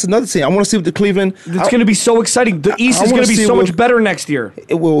 That's another team. I want to see what the Cleveland. It's going to be so exciting. The East is going to be so much better next year.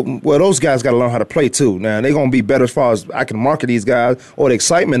 Well, those guys got to learn how to play too. Now they're going to be better as far as I can market these guys or the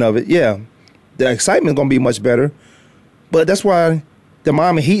excitement of it. Yeah, the excitement is going to be much better. But that's why the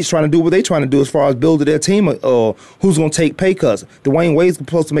Miami Heat's trying to do what they're trying to do as far as building their team. Who's going to take pay cuts? Dwayne Wade's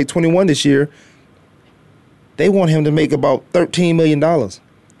supposed to make $21 this year. They want him to make about $13 million.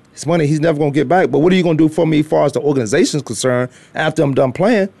 It's money he's never going to get back. But what are you going to do for me as far as the organization's concerned after I'm done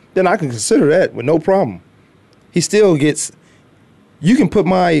playing? Then I can consider that with no problem. He still gets – you can put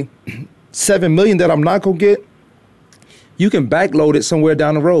my $7 million that I'm not going to get, you can backload it somewhere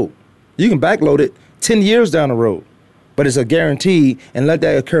down the road. You can backload it 10 years down the road. But it's a guarantee, and let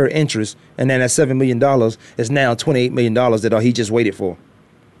that occur interest, and then that $7 million is now $28 million that he just waited for.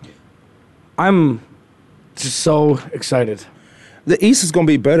 I'm just so excited. The East is going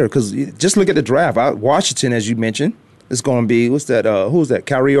to be better because just look at the draft. Washington, as you mentioned, is going to be, what's that? Who's that?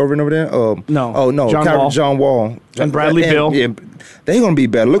 Kyrie Irving over there? No. Oh, no. John Wall. And Bradley Beal. Yeah, they're going to be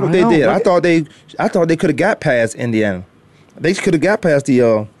better. Look what they did. I thought they could have got past Indiana. They could have got past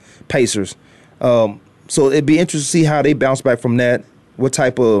the Pacers. So it'd be interesting to see how they bounce back from that. What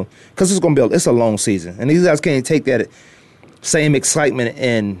type of – because it's a long season. And these guys can't take that same excitement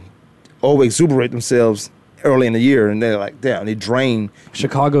and always exuberate themselves early in the year, and they're like, damn, they drain.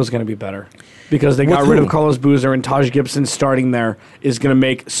 Chicago's going to be better because they got rid of Carlos Boozer, and Taj Gibson starting there is going to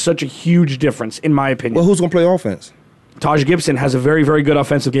make such a huge difference, in my opinion. Well, who's going to play offense? Taj Gibson has a very, very good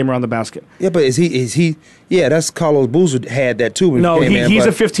offensive game around the basket. Yeah, but is he? Yeah, that's Carlos Boozer had that too. No, he's a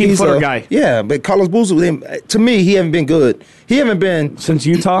 15-footer guy. Yeah, but Carlos Boozer, to me, he haven't been good. He haven't been since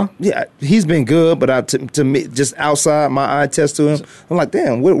Utah. Yeah, he's been good, but to me, just outside my eye test to him, I'm like,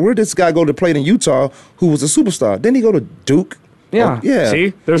 damn, where did this guy go to play in Utah? Who was a superstar? Didn't he go to Duke? Yeah. Yeah.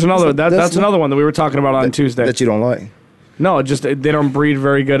 See, there's another. That's another one that we were talking about on Tuesday. That you don't like. No, just they don't breed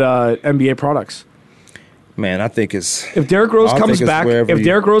very good NBA products. Man, I think it's if Derrick Rose comes back. If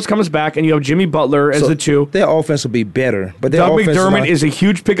Derrick Rose comes back and you have Jimmy Butler as the two, their offense will be better. But Doug McDermott is a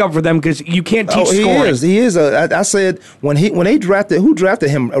huge pickup for them because you can't teach scoring. He is. I said when they drafted, who drafted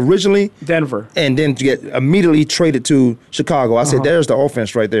him originally? Denver, and then get immediately traded to Chicago. I said, there's the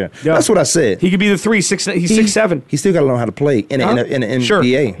offense right there. Yeah. That's what I said. He could be the 3, 6. He's 6'7". He still got to learn how to play in the NBA. Sure,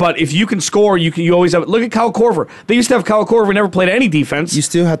 but if you can score, you always have. Look at Kyle Korver. They used to have Kyle Korver, never played any defense. You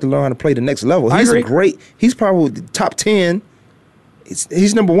still have to learn how to play the next level. I agree. He's probably top 10.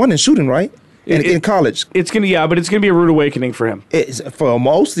 He's number 1 in shooting, right? In college. But it's gonna be a rude awakening for him. It's for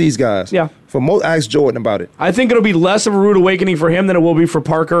most of these guys. Yeah. Ask Jordan about it. I think it'll be less of a rude awakening for him than it will be for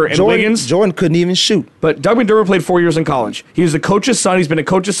Parker and Wiggins. Jordan couldn't even shoot. But Doug McDermott played 4 years in college. He was the coach's son. He's been a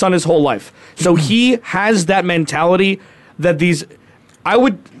coach's son his whole life. So he has that mentality that these.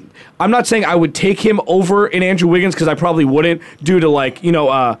 I'm not saying I would take him over in Andrew Wiggins because I probably wouldn't due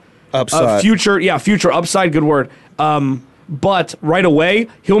to upside. Future upside. Good word. But right away,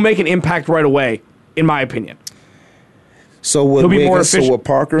 he'll make an impact right away, in my opinion. So would Wiggins, more efficient. So would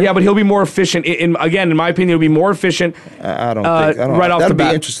Parker? Yeah, but he'll be more efficient. In my opinion, he'll be more efficient. I don't think. Right off the bat. That'd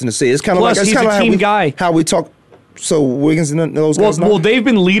be interesting to see. It's kind of like he's a team guy. How we talk. So Wiggins and those guys. Well, they've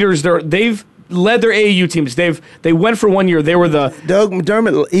been leaders. They've led their AAU teams. They went for 1 year. They were the Doug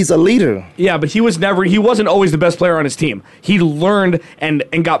McDermott. He's a leader. Yeah, but he wasn't always the best player on his team. He learned and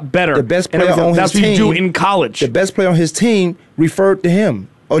got better. The best player on his team. That's what you do in college. The best player on his team referred to him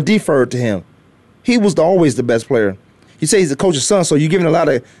or deferred to him. He was always the best player. You say he's the coach's son, so you're giving a lot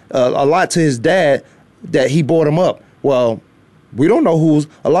to his dad that he brought him up. Well, we don't know who's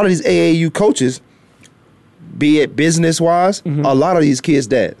a lot of these AAU coaches, be it business wise, a lot of these kids'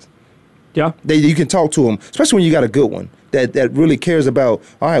 dads. Yeah, you can talk to them, especially when you got a good one that really cares about.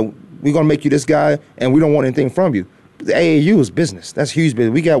 All right, we're gonna make you this guy, and we don't want anything from you. The AAU is business. That's huge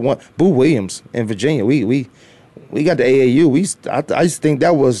business. We got one, Boo Williams in Virginia. We got the AAU. I just think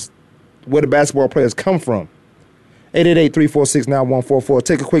that was where the basketball players come from. 888-346-9144.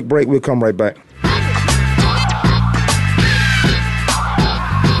 Take a quick break. We'll come right back.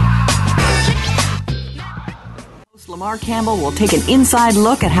 Lamar Campbell will take an inside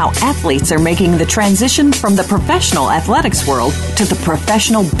look at how athletes are making the transition from the professional athletics world to the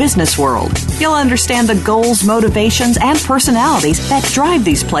professional business world. You'll understand the goals, motivations, and personalities that drive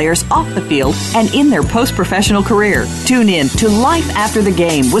these players off the field and in their post-professional career. Tune in to Life After the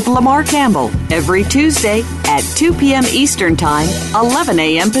Game with Lamar Campbell every Tuesday at 2 p.m. Eastern Time, 11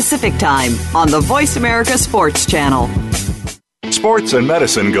 a.m. Pacific Time on the Voice America Sports Channel. Sports and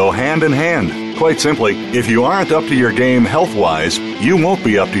medicine go hand in hand. Quite simply, if you aren't up to your game health-wise, you won't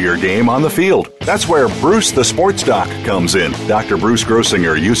be up to your game on the field. That's where Bruce the Sports Doc comes in. Dr. Bruce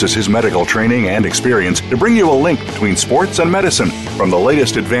Grossinger uses his medical training and experience to bring you a link between sports and medicine, from the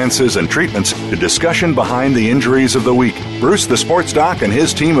latest advances and treatments to discussion behind the injuries of the week. Bruce the Sports Doc and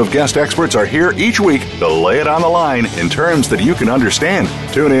his team of guest experts are here each week to lay it on the line in terms that you can understand.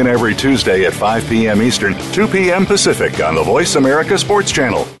 Tune in every Tuesday at 5 p.m. Eastern, 2 p.m. Pacific on the Voice America Sports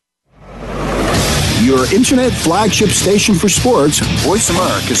Channel. Your internet flagship station for sports, Voice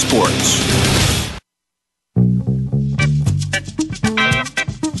America Sports.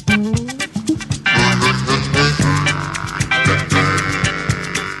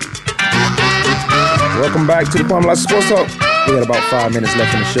 Welcome back to the Kwamie Lassiter Sports Talk. We got about 5 minutes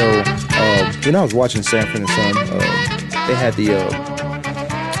left in the show. I was watching Sanford and Son. They had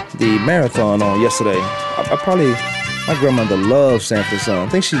the marathon on yesterday. My grandmother loves Sanford and Son. I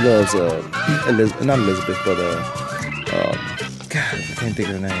think she loves not Elizabeth, but God, I can't think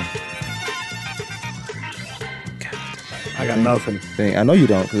of her name. I got nothing. I know you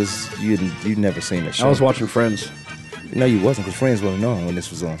don't, because you've never seen that show. I was watching Friends. No, you wasn't, because Friends wasn't on when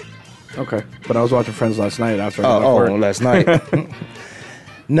this was on. Okay, but I was watching Friends last night after I got off work. Last night.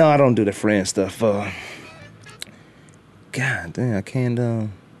 No, I don't do the Friends stuff. God damn, I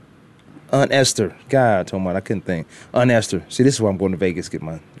can't. Aunt Esther. God, told me I couldn't think. Aunt Esther. See, this is why I'm going to Vegas get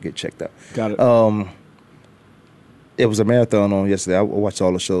checked out. Got it. It was a marathon on yesterday. I watched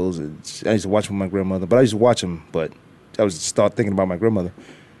all the shows. I used to watch with my grandmother, but I used to watch them. But I was start thinking about my grandmother.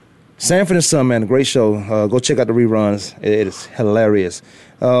 Sanford and Son, man, a great show. Go check out the reruns. It is hilarious.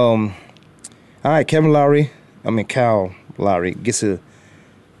 All right, Kyle Lowry gets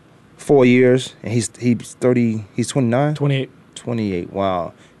 4 years, and he's 30. He's 29. 28.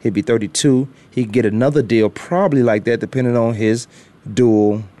 Wow. He'd be 32. He could get another deal probably like that, depending on his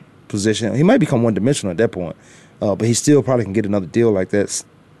dual position. He might become one-dimensional at that point, but he still probably can get another deal like that,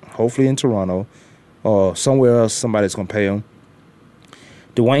 hopefully in Toronto or somewhere else somebody's going to pay him.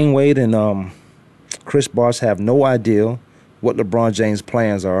 Dwayne Wade and Chris Bosh have no idea what LeBron James'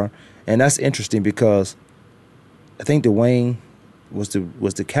 plans are, and that's interesting because I think Dwayne was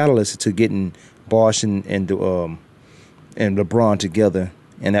the catalyst to getting Bosh and LeBron together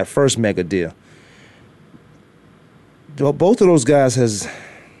in that first mega deal. Both of those guys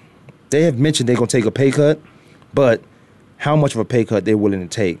they have mentioned they're going to take a pay cut, but how much of a pay cut they're willing to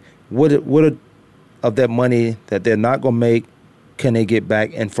take? What of that money that they're not going to make can they get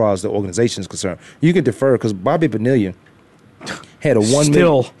back as far as the organization is concerned? You can defer because Bobby Bonilla had a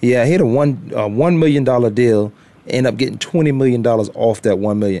 $1 million deal, end up getting $20 million off that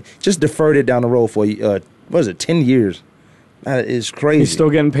 $1 million. Just deferred it down the road for 10 years. That is crazy. He's still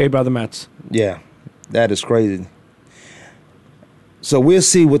getting paid by the Mets. Yeah, that is crazy. So we'll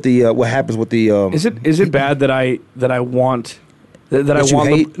see what happens with the. Is it bad that I want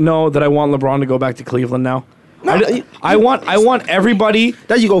LeBron to go back to Cleveland now? No, I want everybody.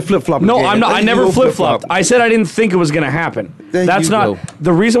 There you go, flip flop. No, I'm not. I never flip flopped. I said I didn't think it was going to happen. That's not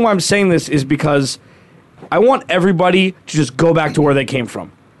the reason why I'm saying this is because I want everybody to just go back to where they came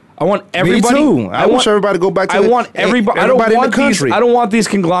from. I want everybody. Me too. I want everybody to go back to. I want everybody. I don't want these. I don't want these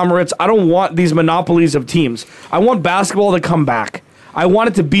conglomerates. I don't want these monopolies of teams. I want basketball to come back. I want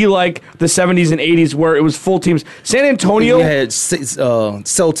it to be like the 70s and 80s where it was full teams. San Antonio had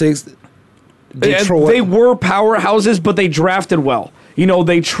Celtics. Detroit. They were powerhouses, but they drafted well.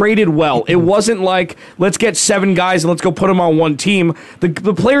 They traded well. It wasn't like, let's get 7 guys and let's go put them on one team.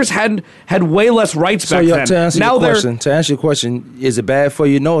 The players had way less rights back then. To answer your question, is it bad for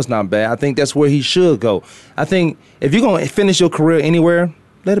you? No, it's not bad. I think that's where he should go. I think if you're going to finish your career anywhere,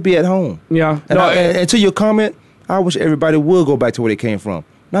 let it be at home. Yeah. And to your comment, I wish everybody would go back to where they came from,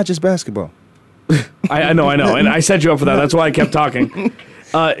 not just basketball. I know. And I set you up for that. That's why I kept talking.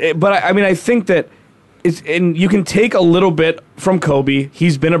 But I think that and you can take a little bit from Kobe.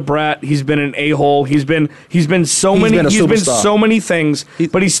 He's been a brat. He's been an a-hole. He's been so many things.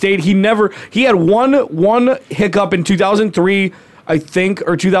 But he had one hiccup in 2003, I think,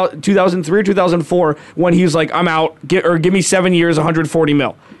 or 2003 or 2004 when he was like, I'm out. Give me 7 years, $140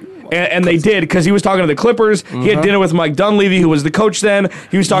 million. And they did because he was talking to the Clippers. Mm-hmm. He had dinner with Mike Dunleavy, who was the coach then.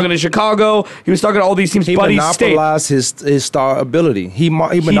 He was talking to Chicago. He was talking to all these teams. He monopolized his star ability. He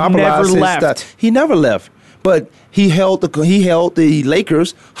monopolized He never left. But he held the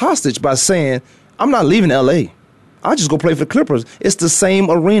Lakers hostage by saying, "I'm not leaving L.A. I'll just go play for the Clippers. It's the same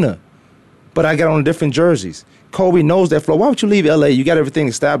arena, but I got on different jerseys." Kobe knows that flow. Why would you leave L.A.? You got everything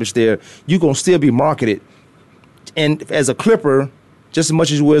established there. You're gonna still be marketed, and as a Clipper, just as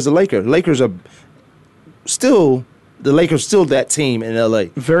much as you were as a Laker. The Lakers still that team in L.A.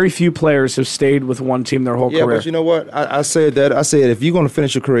 Very few players have stayed with one team their whole career. Yeah, but you know what? I said if you're going to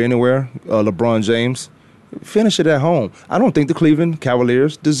finish your career anywhere, LeBron James, finish it at home. I don't think the Cleveland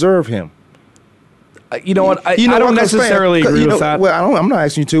Cavaliers deserve him. You know what? I don't necessarily agree with that. Well, I'm not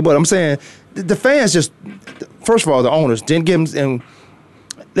asking you to, but I'm saying the fans just, first of all, the owners didn't give him, and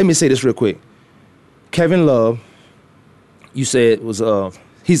let me say this real quick. Kevin Love, you said was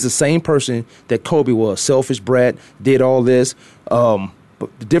he's the same person that Kobe was, selfish brat, did all this. But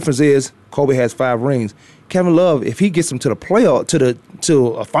the difference is Kobe has 5 rings. Kevin Love, if he gets him to the playoff, to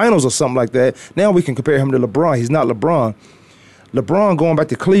a finals or something like that, now we can compare him to LeBron. He's not LeBron. LeBron going back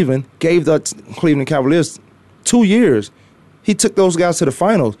to Cleveland gave the Cleveland Cavaliers 2 years. He took those guys to the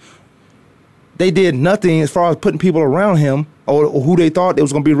finals. They did nothing as far as putting people around him or who they thought they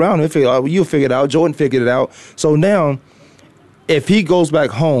was going to be around him. You'll figure it out. Jordan figured it out. So now, if he goes back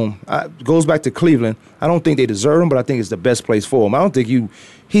home, goes back to Cleveland, I don't think they deserve him, but I think it's the best place for him. I don't think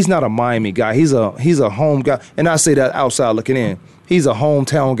he's not a Miami guy. He's a home guy, and I say that outside looking in. He's a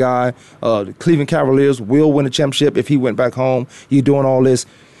hometown guy. The Cleveland Cavaliers will win a championship if he went back home. You're doing all this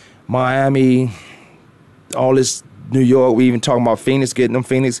Miami, all this New York. We even talking about Phoenix, getting them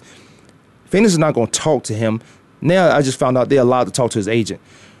Phoenix. Phoenix is not going to talk to him. Now I just found out they're allowed to talk to his agent.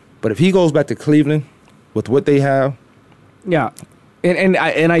 But if he goes back to Cleveland with what they have, yeah, and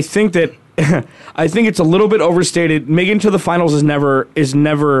I think that I think it's a little bit overstated. Making to the finals is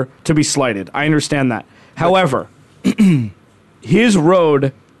never to be slighted. I understand that. However, his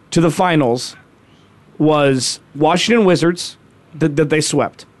road to the finals was Washington Wizards that they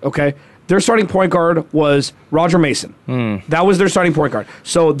swept. Okay, their starting point guard was Roger Mason. That was their starting point guard.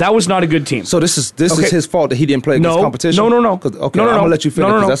 So that was not a good team. So this is his fault that he didn't play against competition? No. Okay, I'm going to let you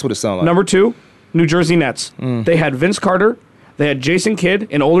finish because that's what it sounds like. Number 2, New Jersey Nets. They had Vince Carter. They had Jason Kidd,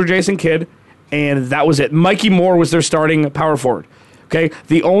 an older Jason Kidd, and that was it. Mikey Moore was their starting power forward. Okay,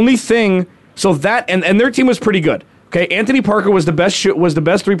 the only thing, so that, and their team was pretty good. Okay, Anthony Parker was the best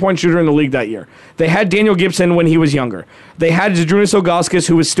 3-point shooter in the league that year. They had Daniel Gibson when he was younger. They had Zdrunas Ilgauskas,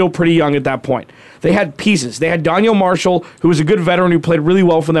 who was still pretty young at that point. They had pieces. They had Daniel Marshall, who was a good veteran who played really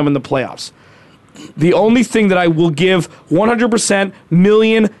well for them in the playoffs. The only thing that I will give 100%,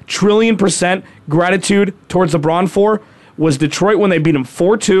 million, trillion% gratitude towards LeBron for was Detroit when they beat him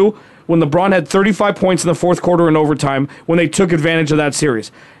 4-2, when LeBron had 35 points in the fourth quarter in overtime, when they took advantage of that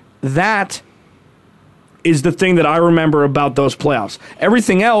series. That is the thing that I remember about those playoffs.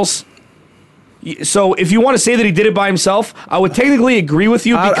 Everything else, so if you want to say that he did it by himself, I would technically agree with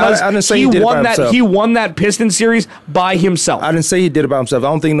you because I didn't say he did it by himself. He won that Pistons series by himself. I didn't say he did it by himself. I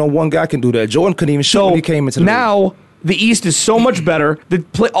don't think no one guy can do that. Jordan couldn't even shoot when he came into the league. Now the East is so much better.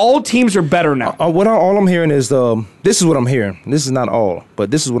 All teams are better now. All I'm hearing is this is what I'm hearing. This is not all,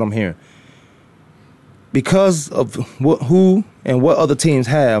 but this is what I'm hearing. Because of who and what other teams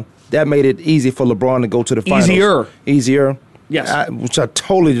have, that made it easy for LeBron to go to the finals. Easier. Yes. Which I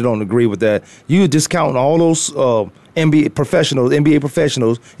totally don't agree with that. You discount all those NBA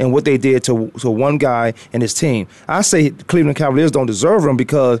professionals, and what they did to one guy and his team. I say Cleveland Cavaliers don't deserve him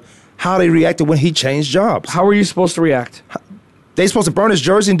because how they reacted when he changed jobs. How are you supposed to react? They supposed to burn his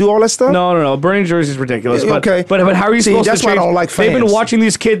jersey and do all that stuff? No. Burning jersey is ridiculous. But, okay. But how are you supposed to change? That's why I don't like fans. They've been watching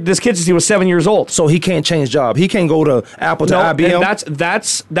this kid since he was 7 years old. So he can't change job. He can't go to Apple to IBM.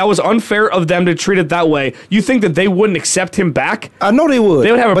 And that was unfair of them to treat it that way. You think that they wouldn't accept him back? I know they would.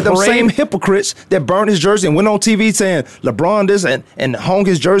 They would have a parade. But them same hypocrites that burned his jersey and went on TV saying LeBron this and hung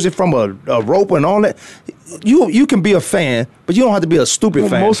his jersey from a rope and all that. You can be a fan, but you don't have to be a stupid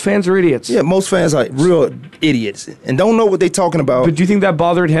fan. Most fans are idiots. Yeah, most fans are real idiots and don't know what they're talking about. But do you think that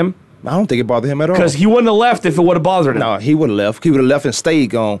bothered him? I don't think it bothered him at all. Because he wouldn't have left if it would have bothered him. No, he would have left. He would have left and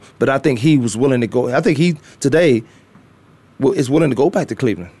stayed gone. But I think he was willing to go. I think he today is willing to go back to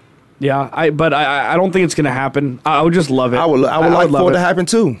Cleveland. Yeah, but I don't think it's going to happen. I would just love it. I would like for it to happen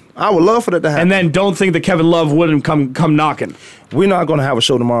too. I would love for that to happen. And then don't think that Kevin Love wouldn't come knocking. We're not going to have a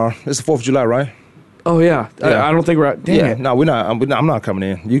show tomorrow. It's the 4th of July, right? Oh, yeah. I don't think we're at. Dang it. No, we're not. I'm not coming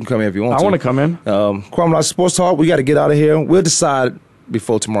in. You can come in if you want to. I want to come in. Kwamie, Lassiter Sports Talk, we got to get out of here. We'll decide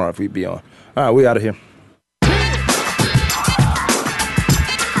before tomorrow if we be on. All right, we're out of here.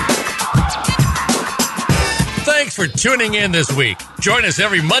 Thanks for tuning in this week. Join us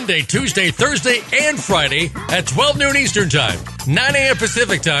every Monday, Tuesday, Thursday, and Friday at 12 noon Eastern Time, 9 a.m.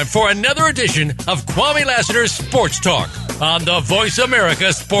 Pacific Time for another edition of Kwamie Lassiter's Sports Talk on the Voice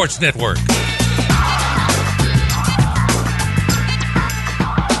America Sports Network.